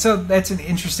into that. So that's an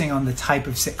interesting on the type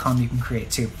of sitcom you can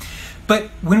create too. But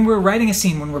when we're writing a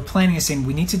scene, when we're planning a scene,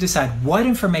 we need to decide what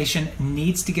information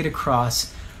needs to get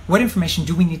across, what information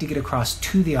do we need to get across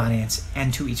to the audience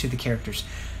and to each of the characters.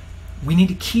 We need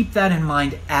to keep that in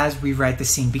mind as we write the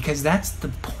scene, because that's the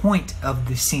point of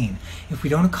the scene. If we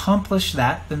don't accomplish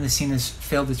that, then the scene has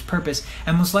failed its purpose,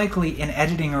 and most likely in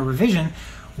editing or revision,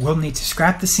 we'll need to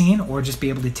scrap the scene or just be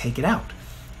able to take it out.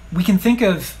 We can think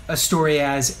of a story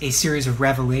as a series of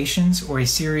revelations or a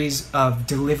series of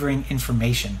delivering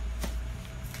information.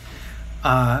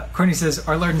 Courtney says,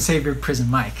 our Lord and Savior, Prison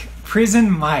Mike.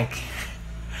 Prison Mike.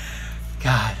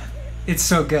 God, it's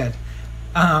so good.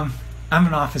 I'm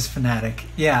an Office fanatic.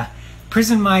 Yeah,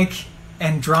 Prison Mike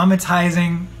and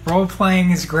dramatizing,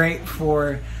 role-playing is great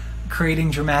for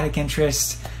creating dramatic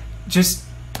interest. Just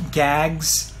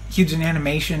gags, huge in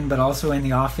animation, but also in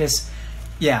The Office.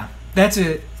 Yeah, that's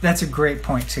a great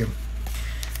point too.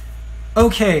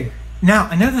 Okay, now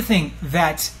another thing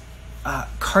that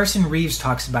Carson Reeves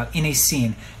talks about in a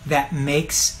scene that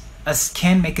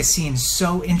can make a scene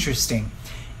so interesting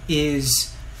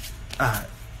is a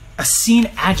scene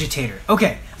agitator.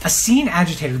 Okay, a scene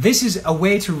agitator. This is a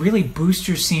way to really boost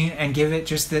your scene and give it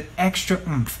just the extra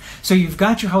oomph. So you've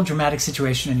got your whole dramatic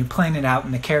situation and you're playing it out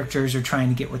and the characters are trying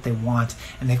to get what they want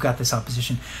and they've got this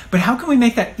opposition. But how can we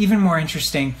make that even more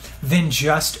interesting than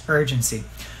just urgency?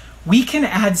 We can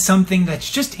add something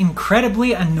that's just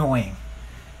incredibly annoying.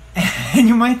 And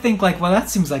you might think like, well, that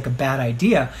seems like a bad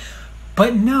idea.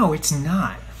 But no, it's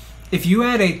not. If you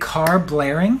add a car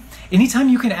blaring, anytime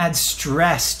you can add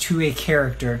stress to a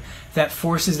character that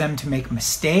forces them to make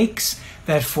mistakes,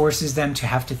 that forces them to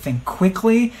have to think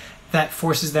quickly, that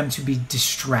forces them to be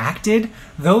distracted,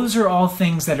 those are all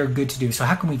things that are good to do. So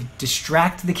how can we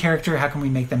distract the character? How can we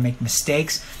make them make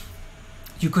mistakes?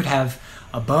 You could have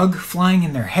a bug flying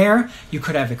in their hair. You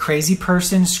could have a crazy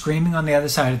person screaming on the other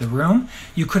side of the room.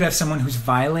 You could have someone who's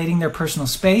violating their personal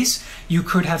space. You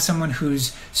could have someone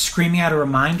who's screaming out a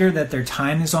reminder that their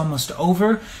time is almost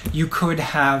over. You could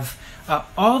have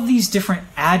all these different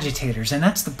agitators, and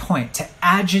that's the point, to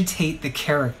agitate the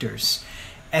characters.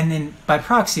 And then by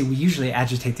proxy, we usually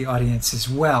agitate the audience as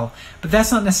well. But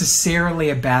that's not necessarily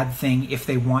a bad thing if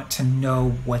they want to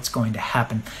know what's going to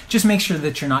happen. Just make sure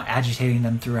that you're not agitating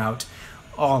them throughout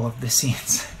all of the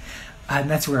scenes. And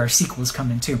that's where our sequels come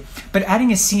in too. But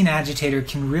adding a scene agitator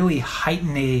can really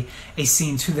heighten a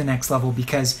scene to the next level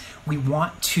because we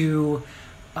want to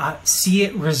see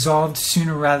it resolved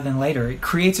sooner rather than later. It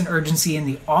creates an urgency in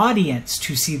the audience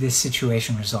to see this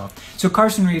situation resolved. So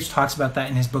Carson Reeves talks about that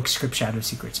in his book, Script Shadow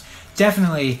Secrets.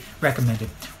 Definitely recommended.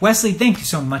 Wesley, thank you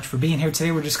so much for being here.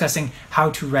 Today we're discussing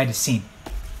how to write a scene.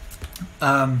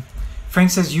 Frank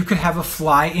says you could have a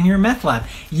fly in your meth lab.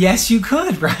 Yes, you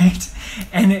could, right?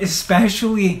 And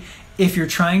especially if you're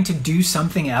trying to do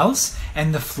something else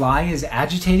and the fly is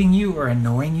agitating you or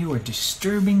annoying you or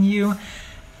disturbing you,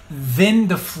 then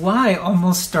the fly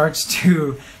almost starts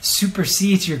to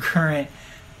supersede your current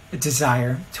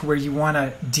desire to where you want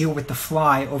to deal with the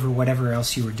fly over whatever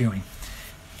else you were doing.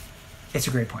 It's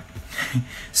a great point.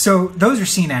 So those are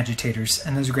scene agitators,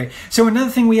 and those are great. So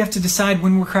another thing we have to decide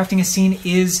when we're crafting a scene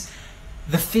is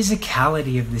the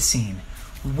physicality of the scene.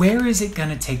 Where is it going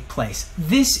to take place?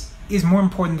 This is more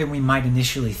important than we might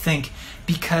initially think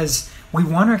because we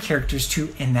want our characters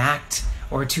to enact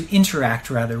or to interact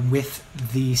rather with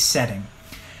the setting.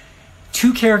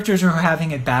 Two characters who are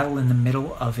having a battle in the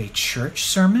middle of a church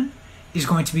sermon is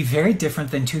going to be very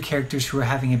different than two characters who are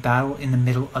having a battle in the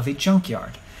middle of a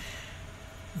junkyard.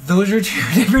 Those are two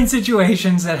different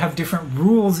situations that have different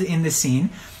rules in the scene.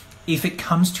 If it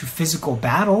comes to physical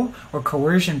battle or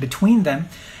coercion between them,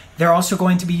 they're also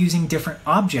going to be using different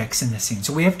objects in the scene.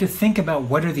 So we have to think about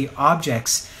what are the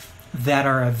objects that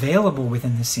are available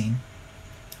within the scene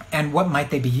and what might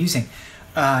they be using.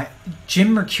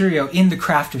 Jim Mercurio in The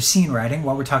Craft of Scene Writing,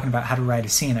 while we're talking about how to write a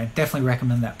scene, I definitely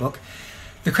recommend that book.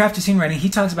 The Craft of Scene Writing, he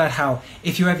talks about how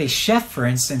if you have a chef, for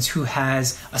instance, who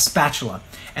has a spatula,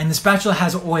 and the spatula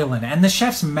has oil in it, and the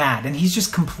chef's mad, and he's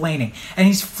just complaining, and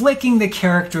he's flicking the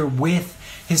character with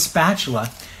his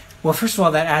spatula, well, first of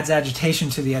all, that adds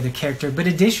agitation to the other character, but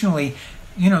additionally,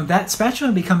 that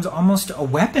spatula becomes almost a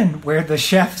weapon where the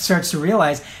chef starts to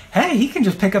realize, hey, he can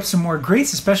just pick up some more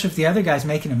grease, especially if the other guy's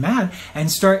making him mad,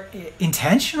 and start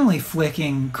intentionally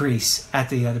flicking grease at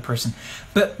the other person.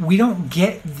 But we don't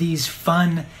get these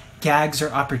fun gags or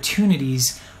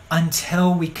opportunities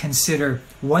until we consider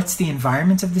what's the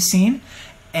environment of the scene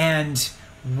and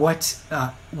what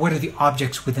are the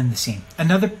objects within the scene.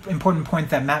 Another important point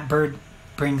that Matt Bird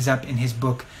brings up in his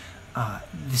book,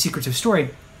 The Secrets of Story,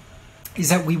 is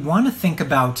that we want to think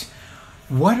about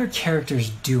what are characters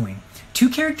doing. Two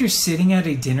characters sitting at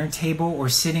a dinner table or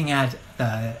sitting at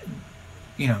the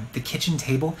kitchen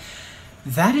table,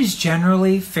 that is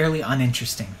generally fairly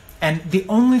uninteresting. And the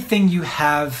only thing you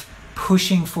have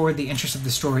pushing forward the interest of the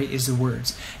story is the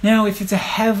words. Now, if it's a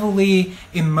heavily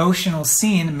emotional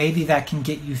scene, maybe that can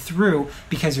get you through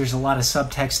because there's a lot of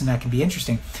subtext and that can be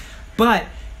interesting. But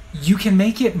you can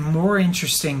make it more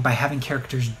interesting by having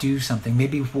characters do something.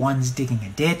 Maybe one's digging a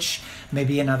ditch,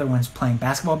 maybe another one's playing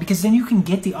basketball, because then you can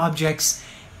get the objects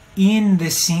in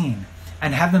the scene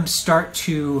and have them start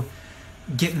to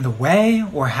get in the way,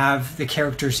 or have the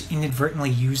characters inadvertently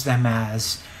use them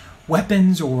as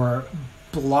weapons or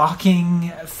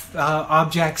blocking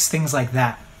objects, things like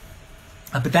that.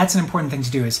 But that's an important thing to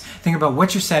do, is think about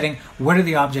what you're setting, what are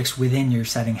the objects within your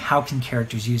setting, how can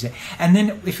characters use it. And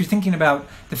then if you're thinking about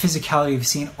the physicality of a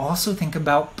scene, also think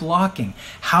about blocking.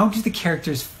 How do the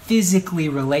characters physically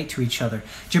relate to each other?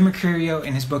 Jim Mercurio,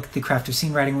 in his book The Craft of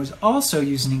Scene Writing, was also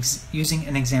using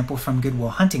an example from Good Will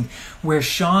Hunting, where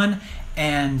Sean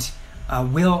and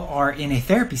Will are in a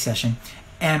therapy session,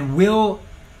 and Will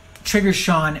triggers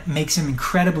Sean, makes him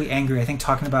incredibly angry, I think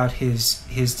talking about his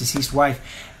deceased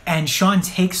wife. And Sean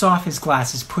takes off his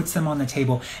glasses, puts them on the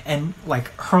table, and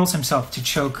hurls himself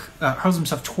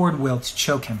toward Will to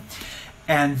choke him.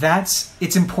 And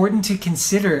it's important to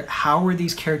consider, how are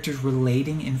these characters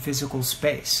relating in physical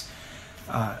space?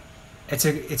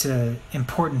 It's a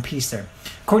important piece there.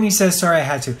 Courtney says, sorry I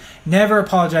had to. Never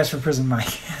apologize for Prison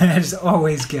Mike. That is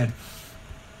always good.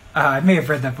 I may have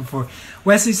read that before.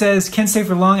 Wesley says, can't stay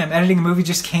for long. I'm editing a movie.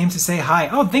 Just came to say hi.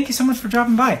 Oh, thank you so much for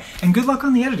dropping by. And good luck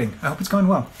on the editing. I hope it's going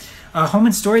well. Home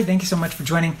and Story, thank you so much for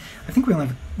joining. I think we only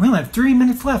have 3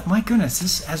 minutes left. My goodness,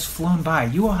 this has flown by.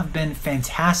 You all have been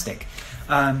fantastic.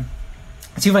 Let's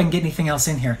see if I can get anything else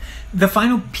in here. The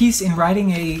final piece in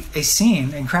writing a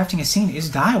scene and crafting a scene is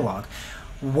dialogue.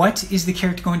 What is the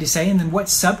character going to say? And then what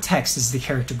subtext is the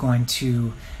character going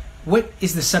to... What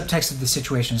is the subtext of the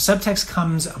situation? Subtext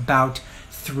comes about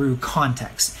through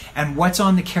context and what's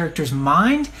on the character's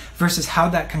mind versus how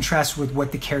that contrasts with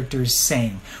what the character is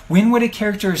saying. When what a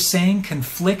character is saying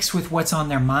conflicts with what's on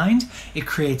their mind, it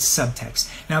creates subtext.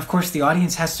 Now, of course, the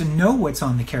audience has to know what's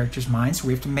on the character's mind, so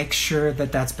we have to make sure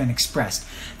that that's been expressed.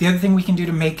 The other thing we can do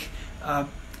to make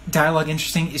dialogue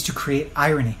interesting is to create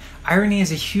irony. Irony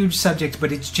is a huge subject,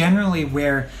 but it's generally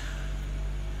where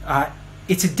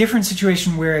it's a different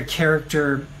situation where a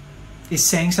character is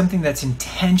saying something that's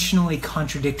intentionally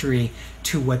contradictory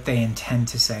to what they intend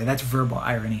to say. That's verbal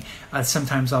irony.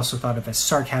 Sometimes also thought of as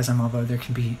sarcasm, although there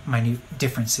can be minute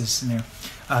differences in there,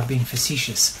 being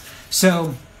facetious.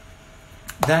 So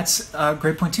that's a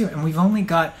great point too. And we've only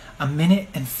got 1 minute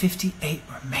and 58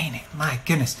 remaining. My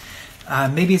goodness.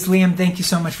 Maybe it's Liam. Thank you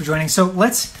so much for joining. So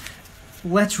let's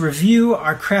review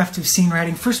our craft of scene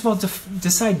writing. First of all,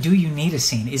 decide, do you need a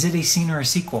scene? Is it a scene or a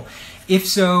sequel? If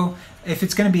so, if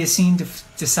it's going to be a scene, to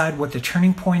decide what the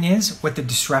turning point is, what the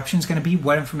disruption is going to be,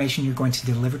 what information you're going to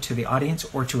deliver to the audience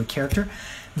or to a character.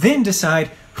 Then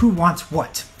decide who wants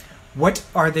what. What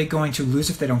are they going to lose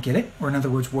if they don't get it? Or in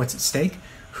other words, what's at stake?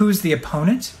 Who's the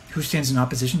opponent? Who stands in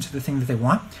opposition to the thing that they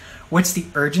want? What's the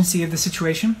urgency of the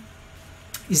situation?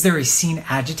 Is there a scene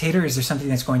agitator? Is there something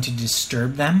that's going to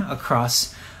disturb them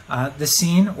across the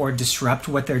scene or disrupt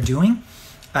what they're doing?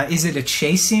 Is it a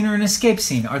chase scene or an escape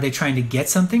scene? Are they trying to get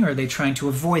something or are they trying to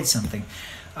avoid something?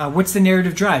 What's the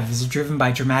narrative drive? Is it driven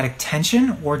by dramatic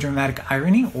tension or dramatic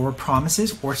irony or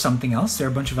promises or something else? There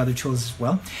are a bunch of other tools as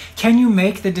well. Can you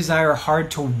make the desire hard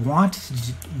to want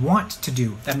to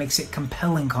do? That makes it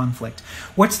compelling conflict.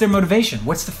 What's their motivation?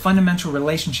 What's the fundamental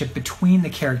relationship between the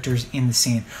characters in the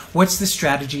scene? What's the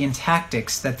strategy and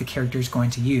tactics that the character is going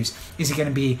to use? Is it going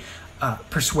to be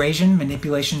persuasion,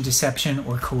 manipulation, deception,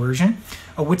 or coercion?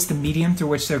 What's the medium through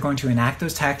which they're going to enact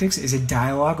those tactics? Is it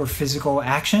dialogue or physical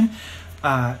action?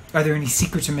 Are there any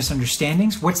secrets or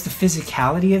misunderstandings? What's the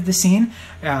physicality of the scene?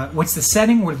 What's the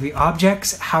setting? What are the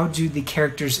objects? How do the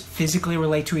characters physically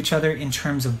relate to each other in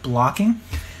terms of blocking?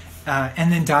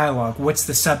 And then dialogue. What's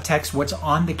the subtext? What's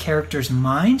on the character's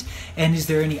mind? And is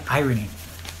there any irony?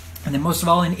 And then most of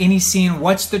all, in any scene,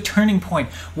 what's the turning point?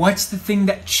 What's the thing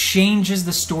that changes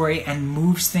the story and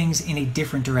moves things in a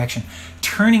different direction?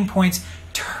 Turning points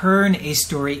turn a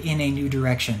story in a new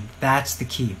direction. That's the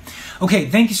key. Okay,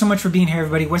 thank you so much for being here,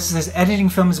 everybody. What's says editing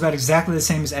film is about exactly the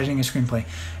same as editing a screenplay.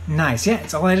 Nice. Yeah,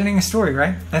 it's all editing a story,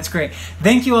 right? That's great.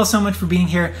 Thank you all so much for being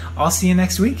here. I'll see you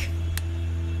next week.